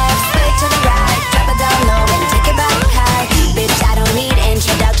the left, switch to the right, drop it down low and take it back high. Bitch, I don't need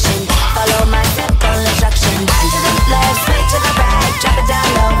introduction. Follow my simple instruction. One to the left, switch to the right, drop it down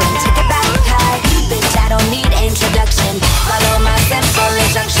low and take it back high. Bitch, I don't need introduction. Follow my simple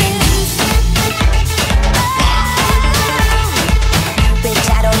instruction. Bitch,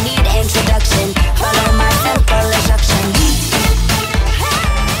 I don't need introduction. Follow my simple instruction.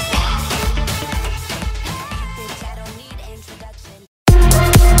 Bitch, I don't need introduction.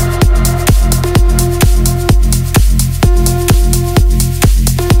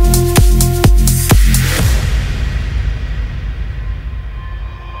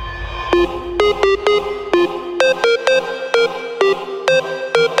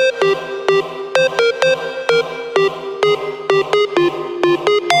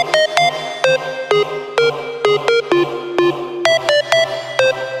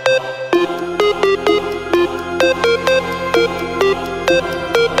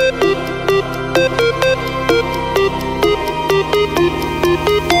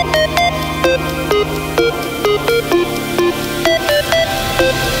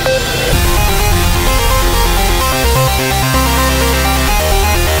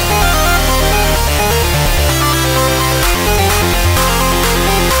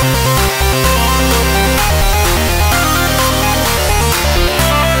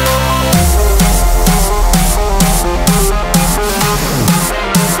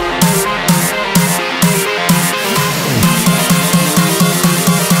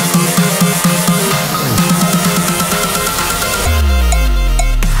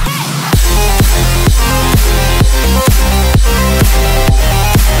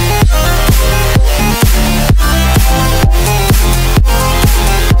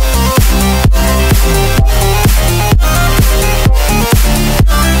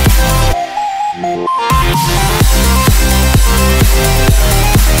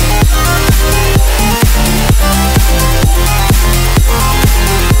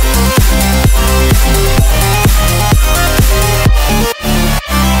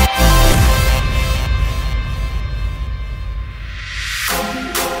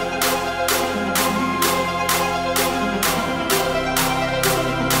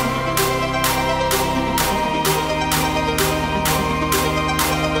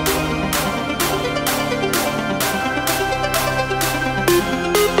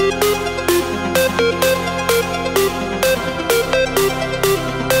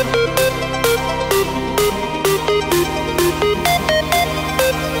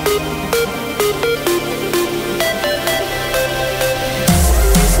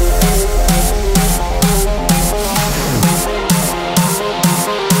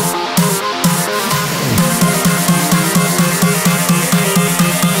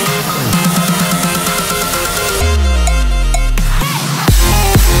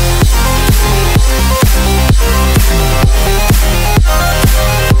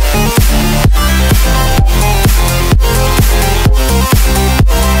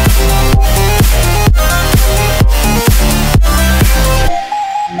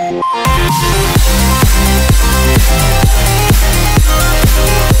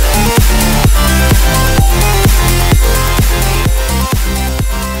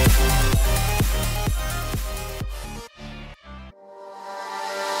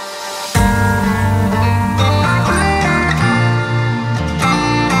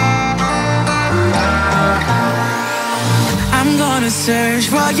 gonna search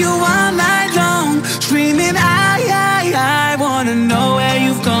for you all night long, screaming I wanna know where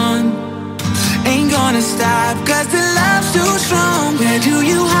you've gone. Ain't gonna stop, cause the love's too strong. Where do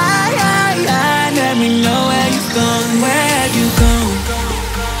you hide? Let me know where you've gone. Where have you gone?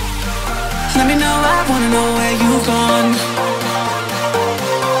 Let me know, I wanna know where you've gone.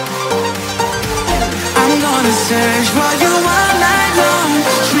 I'm gonna search for you all night long,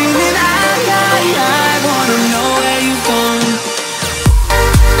 screaming I wanna know where you've gone.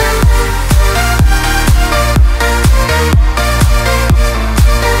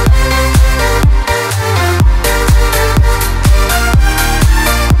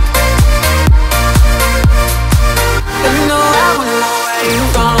 Let me know, I wanna know where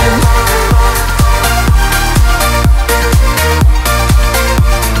you've gone.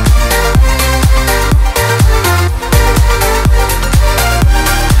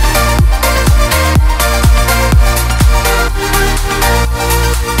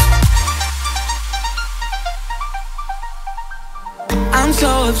 I'm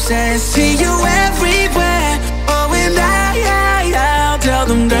so obsessed, see you everywhere. Oh, and I'll tell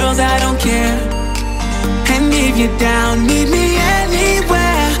them girls I don't care. And if you're down, meet me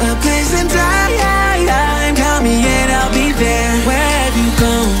anywhere. A place in time, tell me and I'll be there. Where have you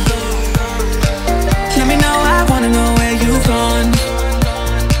gone? Let me know, I wanna know where you've gone.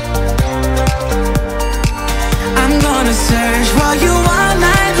 I'm gonna search for you all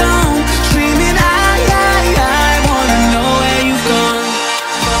night long, screaming I wanna know where you've gone.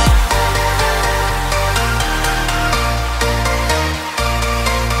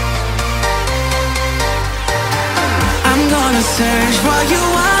 I'm gonna search for you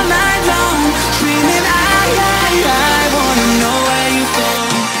all night long, screaming I wanna know where you've gone.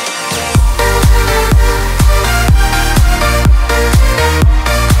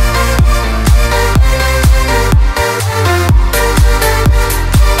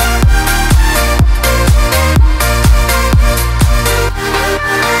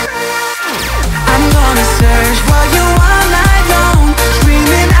 I'm gonna search for you all night long,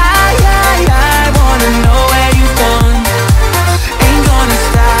 screaming I wanna know where you've gone. Ain't gonna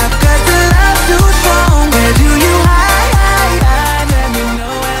stop, cause the love's too strong. Where do you hide? Let me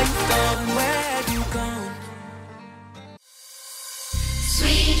know where you've gone. Where have you gone?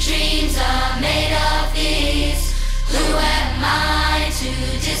 Sweet dreams are made of these. Who am I to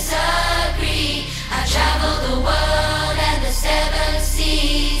disagree? I travel the world and the seven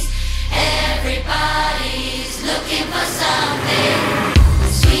seas. Everybody's looking for something.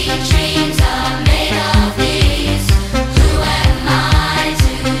 Sweet dreams are made of these. Who am I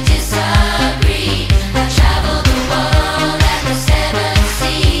to disagree? I travel the world and the seven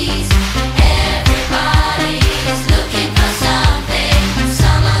seas. Everybody's looking for something.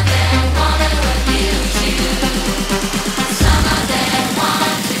 Some of them wanna abuse you. Some of them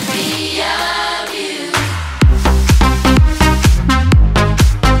want to be abused.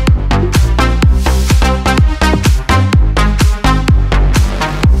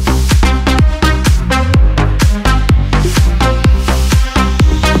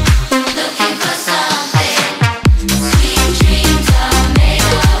 Looking for something. Sweet dreams are made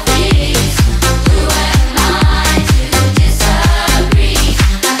of these. Who am I to disagree?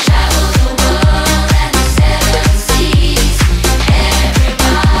 I travel the world and the seven seas.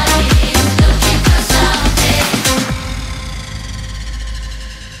 Everybody's looking for something.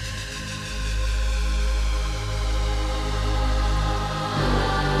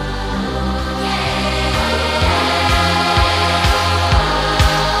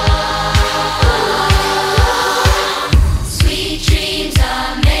 Sweet dreams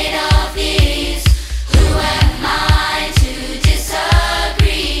are made of these. Who am I to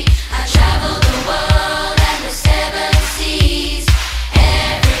disagree? I travel the world and the seven seas.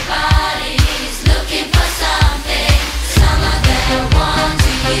 Everybody's looking for something. Some of them want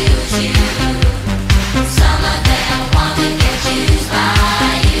to use you. Some of them want to get used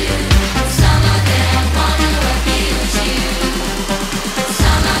by you. Some of them want to abuse you.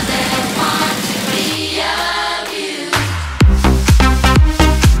 Some of them want to be abused.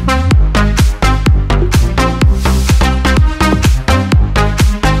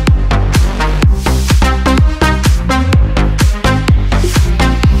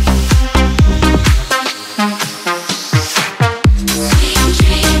 Sweet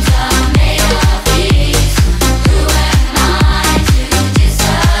dreams are made of these. Who am I to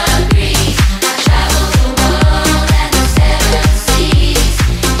disagree? I travel the world and the seven seas.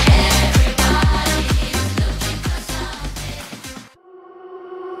 Everybody's looking for something.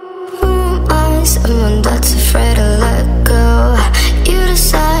 Who am I? Someone that's afraid to let go. You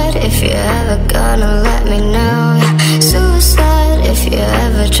decide if you're ever gonna let me know. Suicide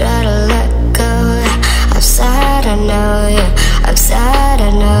try to let go. I'm sad, I know, yeah. I'm sad,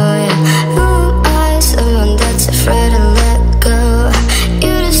 I know, yeah. Who am I? Someone that's afraid to let go.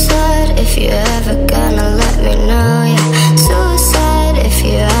 You decide if you're ever gonna let me know, yeah. Suicide if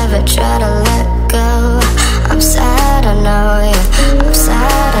you ever try to let go. I'm sad, I know, yeah. I'm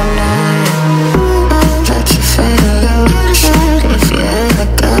sad, I know, yeah. That's afraid to go. You decide if you ever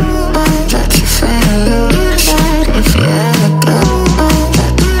go. That's afraid to go. You decide if you ever go.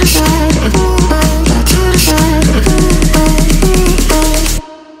 You decide if you decide if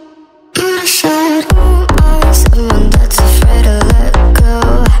you decide who am I? Someone that's afraid to let go.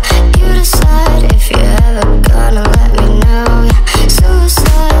 You decide if you're ever gonna let me know.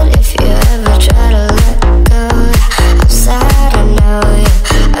 Suicide if you ever try to let go. I'm sad, I know,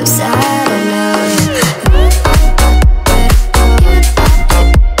 yeah. I'm sad, I know, yeah.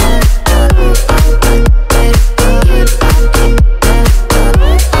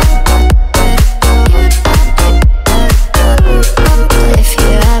 If you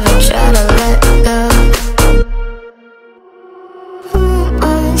ever try to let go. Who am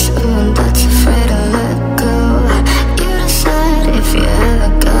I? Someone that's afraid to let go. You decide if you ever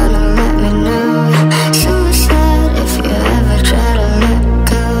gonna let me know. Suicide if you ever try to let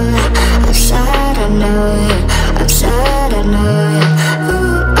go. I'm sad, I know, yeah. I'm sad, I know, yeah. Who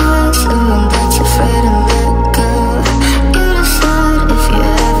am I? Someone that's afraid to let go. You decide if you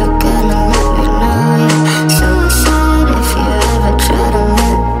ever gonna let me know. Suicide if you ever try to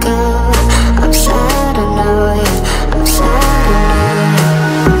let go. I'm sad, I know, yeah. I'm sad, I know, yeah.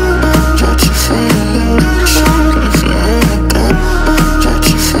 That's afraid to go. You decide if you ever go.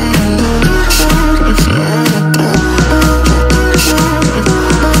 That's afraid to go. You decide if you ever go. You decide if you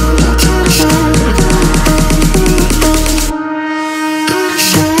decide if you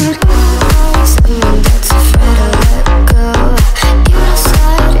decide. Someone that's afraid to let go. You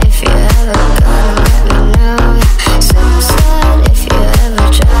decide if you ever gonna let me know. Suicide if you ever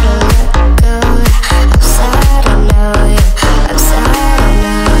try to let go. I'm sad, I know, yeah. I'm sad, I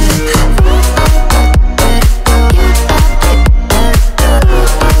know, yeah.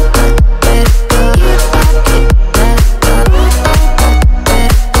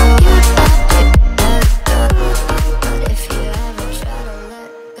 If you ever try to let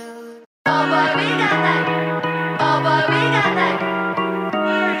go. Oh boy, we got that. Oh boy, we got that.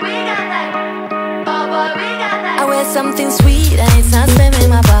 We got that. Oh boy, we got that. I wear something sweet and it's not spamming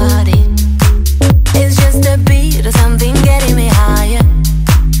my body. It's just a beat or something getting me higher.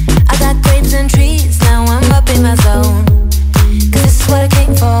 I got grapes and trees, now I'm up in my zone. Cause this is what I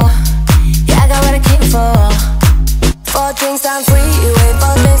came for. Yeah, I got what I came for. 4 drinks on freeway,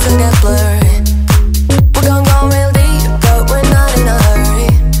 4 things to get blurry. We're gon' go real deep, but we're not in a hurry.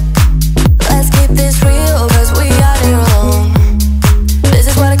 Let's keep this real, cause we are here alone. This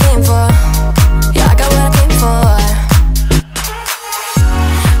is what I came for. Yeah, I got what I came for.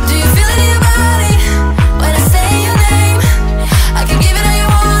 Do you feel it in your body when I say your name? I can give it how you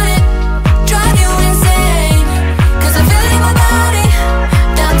want it, drive you insane. Cause I feel it in my body,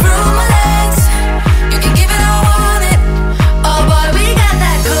 down through my legs. You can give it how I want it. Oh boy, we got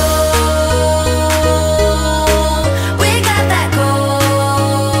that cold. We got that cold.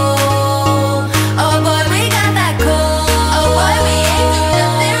 Oh boy, we got that cold. Oh boy, we ain't do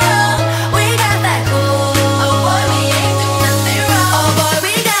nothing wrong. We got that cold. Oh boy, we ain't do nothing wrong. Oh boy,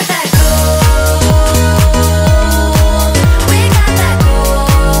 we got that cold. We got that cold.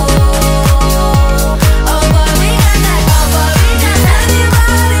 Oh boy, we got that. Oh boy, we got that.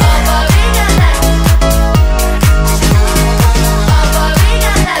 Oh boy, we got that. Oh boy, we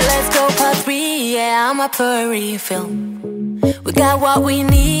got that. Let's go part 3, yeah, I'm up for a refill. We got what we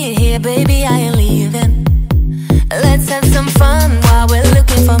need here, baby, I ain't leaving. Let's have some fun while we're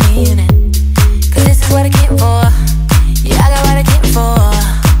looking for meaning. Cause this is what I came for. Yeah, I got what I came for.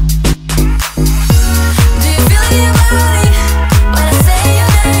 Do you feel it in your body when I say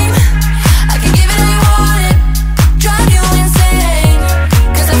your name? I can give it how you want it, drive you insane.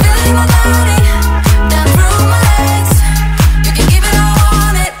 Cause I feel it in my body, down through my legs. You can give it how I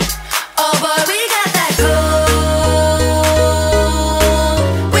want it. Oh boy, we got that cold.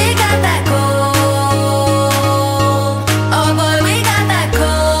 We got that cold. Oh boy, we got that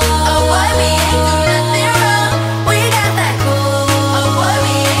cold. Oh boy, we ain't do nothing wrong. We got that cold. Oh boy,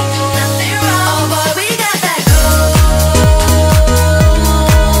 we ain't do nothing wrong. Oh boy, we got that cold.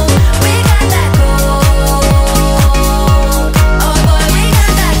 We got that cold. Oh boy, we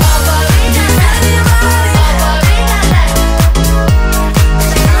got that. Oh boy, we got that.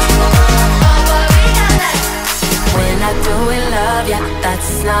 Oh boy, we got that. We're not doing love, yeah,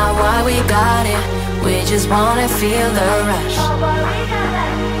 that's not why we got it. We just wanna feel the rush.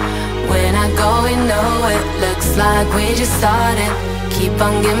 know it looks like we just started. Keep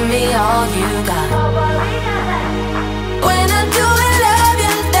on giving me all you got. When I do it, love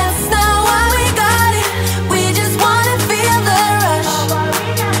you, that's not why we got it. We just wanna feel the rush.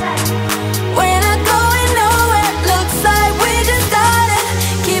 When I go and know it looks like we just started.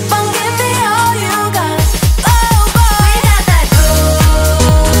 Keep on giving me all you got. Oh boy, we got that gold.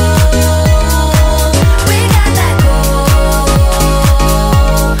 We got that gold.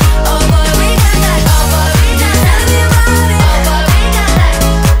 Oh boy, we got that. Oh boy, we got that. Tell me about it. Oh boy, we got that.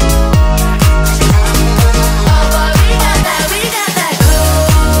 Oh boy, we got that. We got that gold.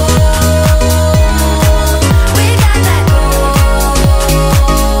 We got that gold.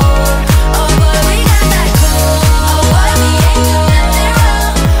 Oh boy, we got that gold. Oh boy, we ain't do nothing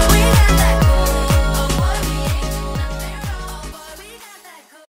wrong. We got that gold. Oh boy, we ain't do nothing wrong. Oh boy, we got that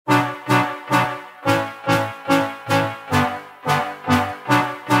gold.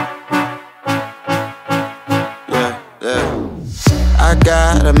 I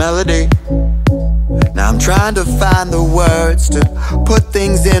got a melody. Now I'm trying to find the words to put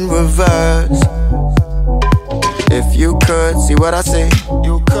things in reverse. If you could see what I see,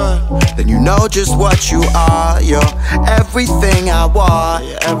 you could. Then you know just what you are. You're everything I want.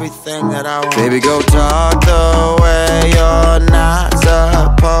 You're everything that I want. Baby, go talk the way you're not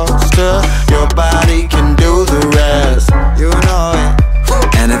supposed to. Your body can do the rest. You know it.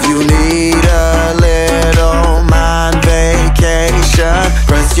 And if you need a little mind vacation,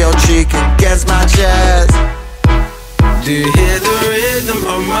 press your cheek against my chest. Do you hear the rhythm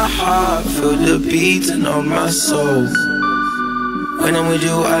of my heart? Feel the beating of my soul. When I'm with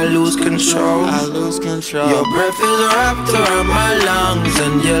you, I lose control. I lose control. Your breath is wrapped around my lungs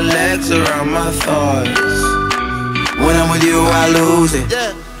and your legs around my thighs. When I'm with you, I lose it.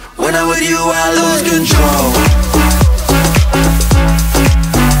 When I'm with you, I lose control.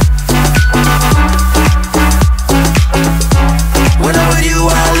 When I'm with you,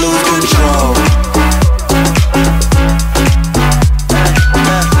 I lose control.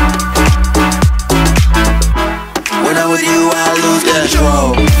 When I'm with you, I lose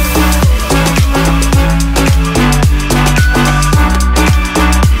control.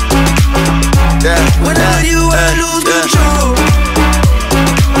 When I'm with you, I lose control.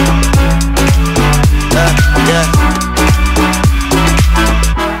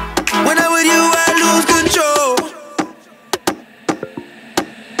 When I'm with you, I lose control.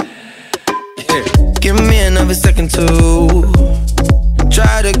 Give me another second to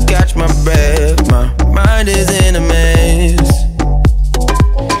try to catch my breath. My mind is in a mess.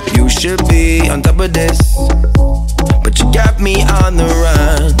 You should be on top of this, but you got me on the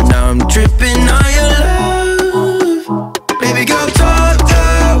run. Now I'm tripping on your love. Baby girl, talk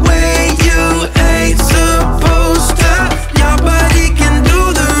the way you ain't supposed to. Your body can do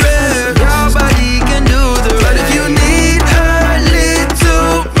the rest. Your body can do the rest. But if you need a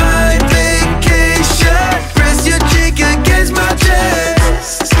little mind vacation, press your cheek against my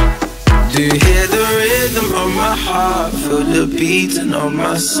chest. Do you hear the rhythm of my heart? Feel the beating of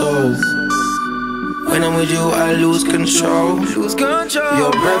my soul. When I'm with you, I lose control. Lose control.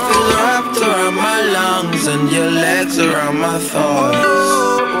 Your breath is wrapped around my lungs and your legs around my thighs.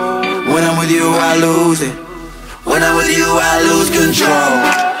 When I'm with you, I lose it. When I'm with you, I lose control.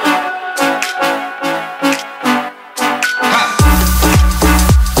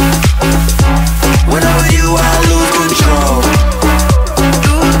 When I'm with you, I lose control.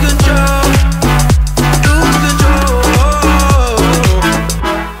 Lose control. Lose control.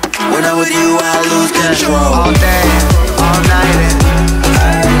 When I'm with you, I lose control. All day, all night.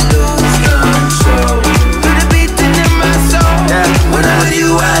 I lose control. Feel the beating in my soul. Yeah. When I'm with you,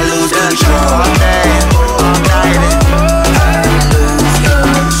 I lose control. All day, all night. I lose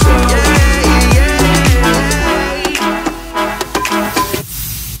control. Yeah, yeah.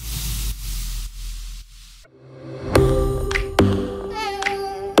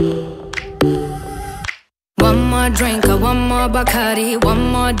 One more drink or one more Bacardi, one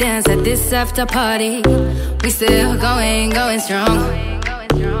more dance at this after party. We still going strong.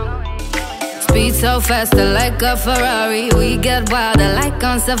 Speed so faster like a Ferrari. We get wilder like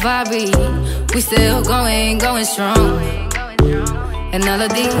on safari. We still going strong. And all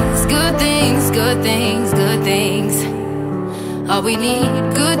of these good things, good things, good things. All we need,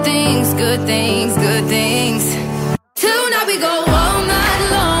 good things, good things, good things. Tonight we go all night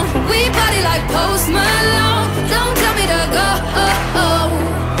long. We party like Post Malone. Don't tell me to go.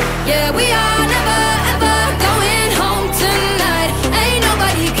 Yeah, we are never ever going home tonight. Ain't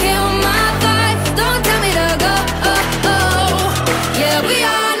nobody kill my vibe. Don't tell me to go. Yeah, we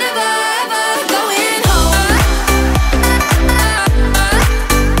are never ever going home.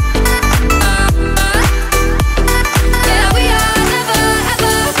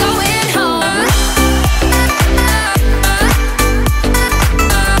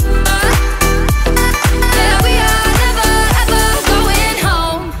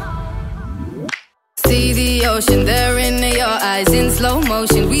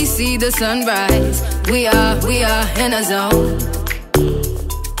 we see the sunrise. We are in a zone.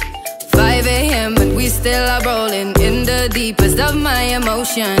 5 a.m. but we still are rolling in the deepest of my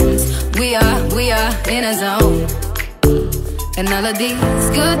emotions. We are in a zone. And all of these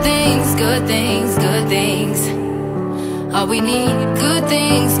good things, good things, good things. All we need, good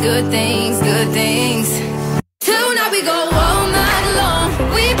things, good things, good things. Tonight we go all night long.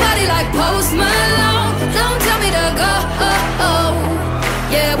 We party like Post Malone. Don't tell me to go.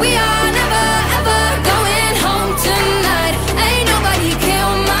 Yeah, we are never ever going home tonight. Ain't nobody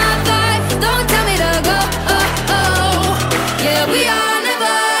kill my vibe. Don't tell me to go. Yeah, we are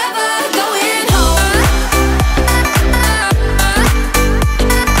never ever going home.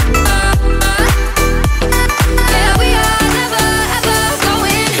 Yeah, we are never ever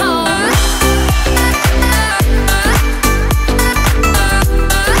going home.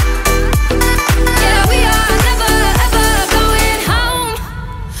 Yeah, we are never ever going home.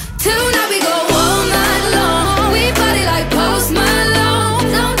 Tonight we go all night long. We party like Post Malone.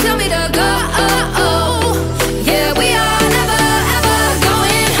 Don't tell me to go. Yeah, we are never ever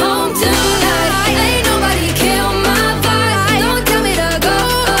going home tonight. Ain't nobody kill my vibe. Don't tell me to go.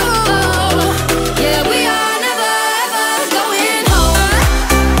 Yeah, we are never ever going home.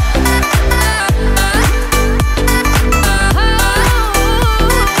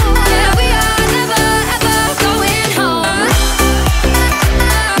 Yeah, we are never ever going home.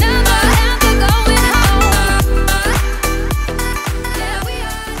 Never ever going home. Yeah, we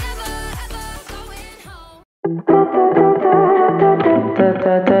are never ever going home.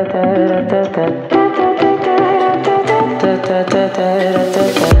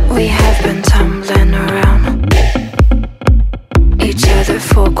 We have been tumbling around each other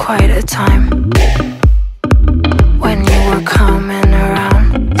for quite a time. When you were coming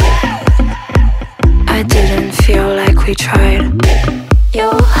around, I didn't feel like we tried.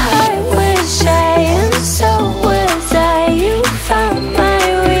 Your heart was shy and so was I. You found my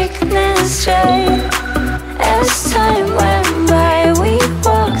weakness right. As time went by, we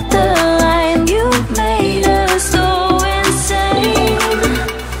walked the line. You made us so insane.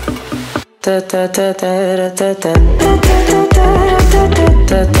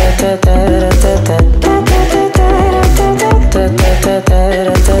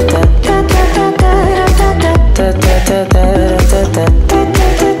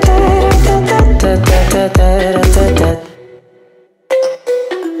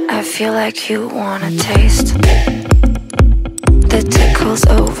 I feel like you wanna taste the tickles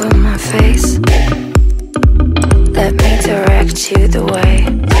over my face. Let me direct you the way.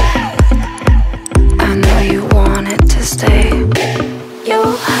 I know you want it to stay.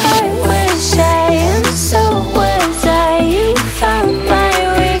 Your heart was shy and so was I. You found my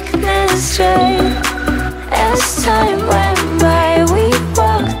weakness right. As time went by, we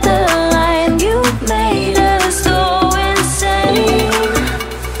walked the line. You made us so insane.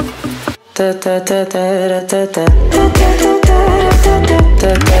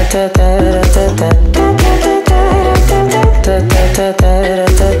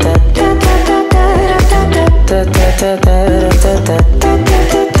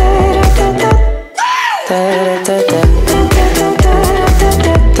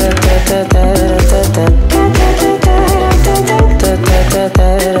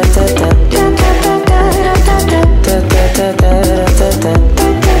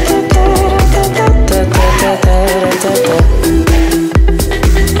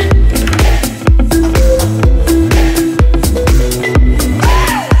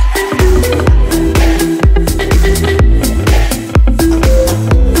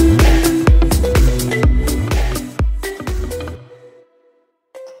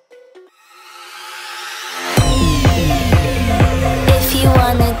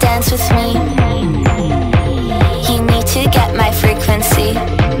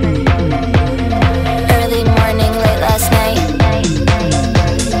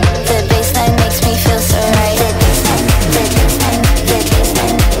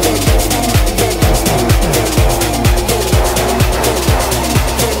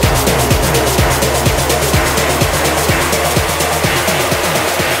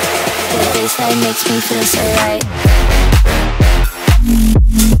 It makes me feel so right.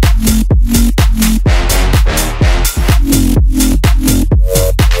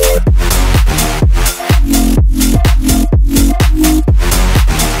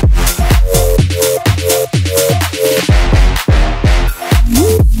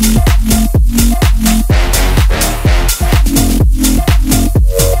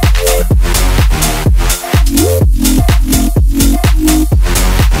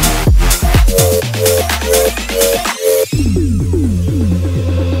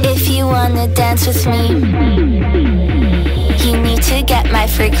 wanna dance with me? You need to get my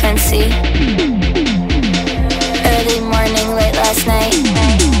frequency. Early morning, late last night.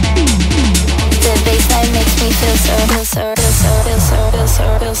 The bassline makes me feel so, feel so, feel so, feel so,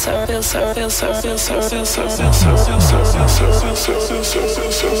 feel so, feel so, feel so, feel so, feel so, feel so, feel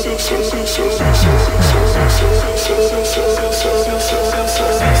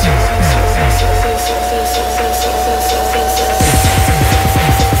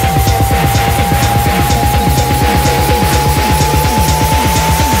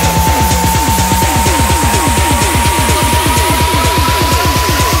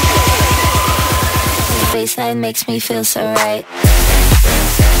baseline makes me feel so right.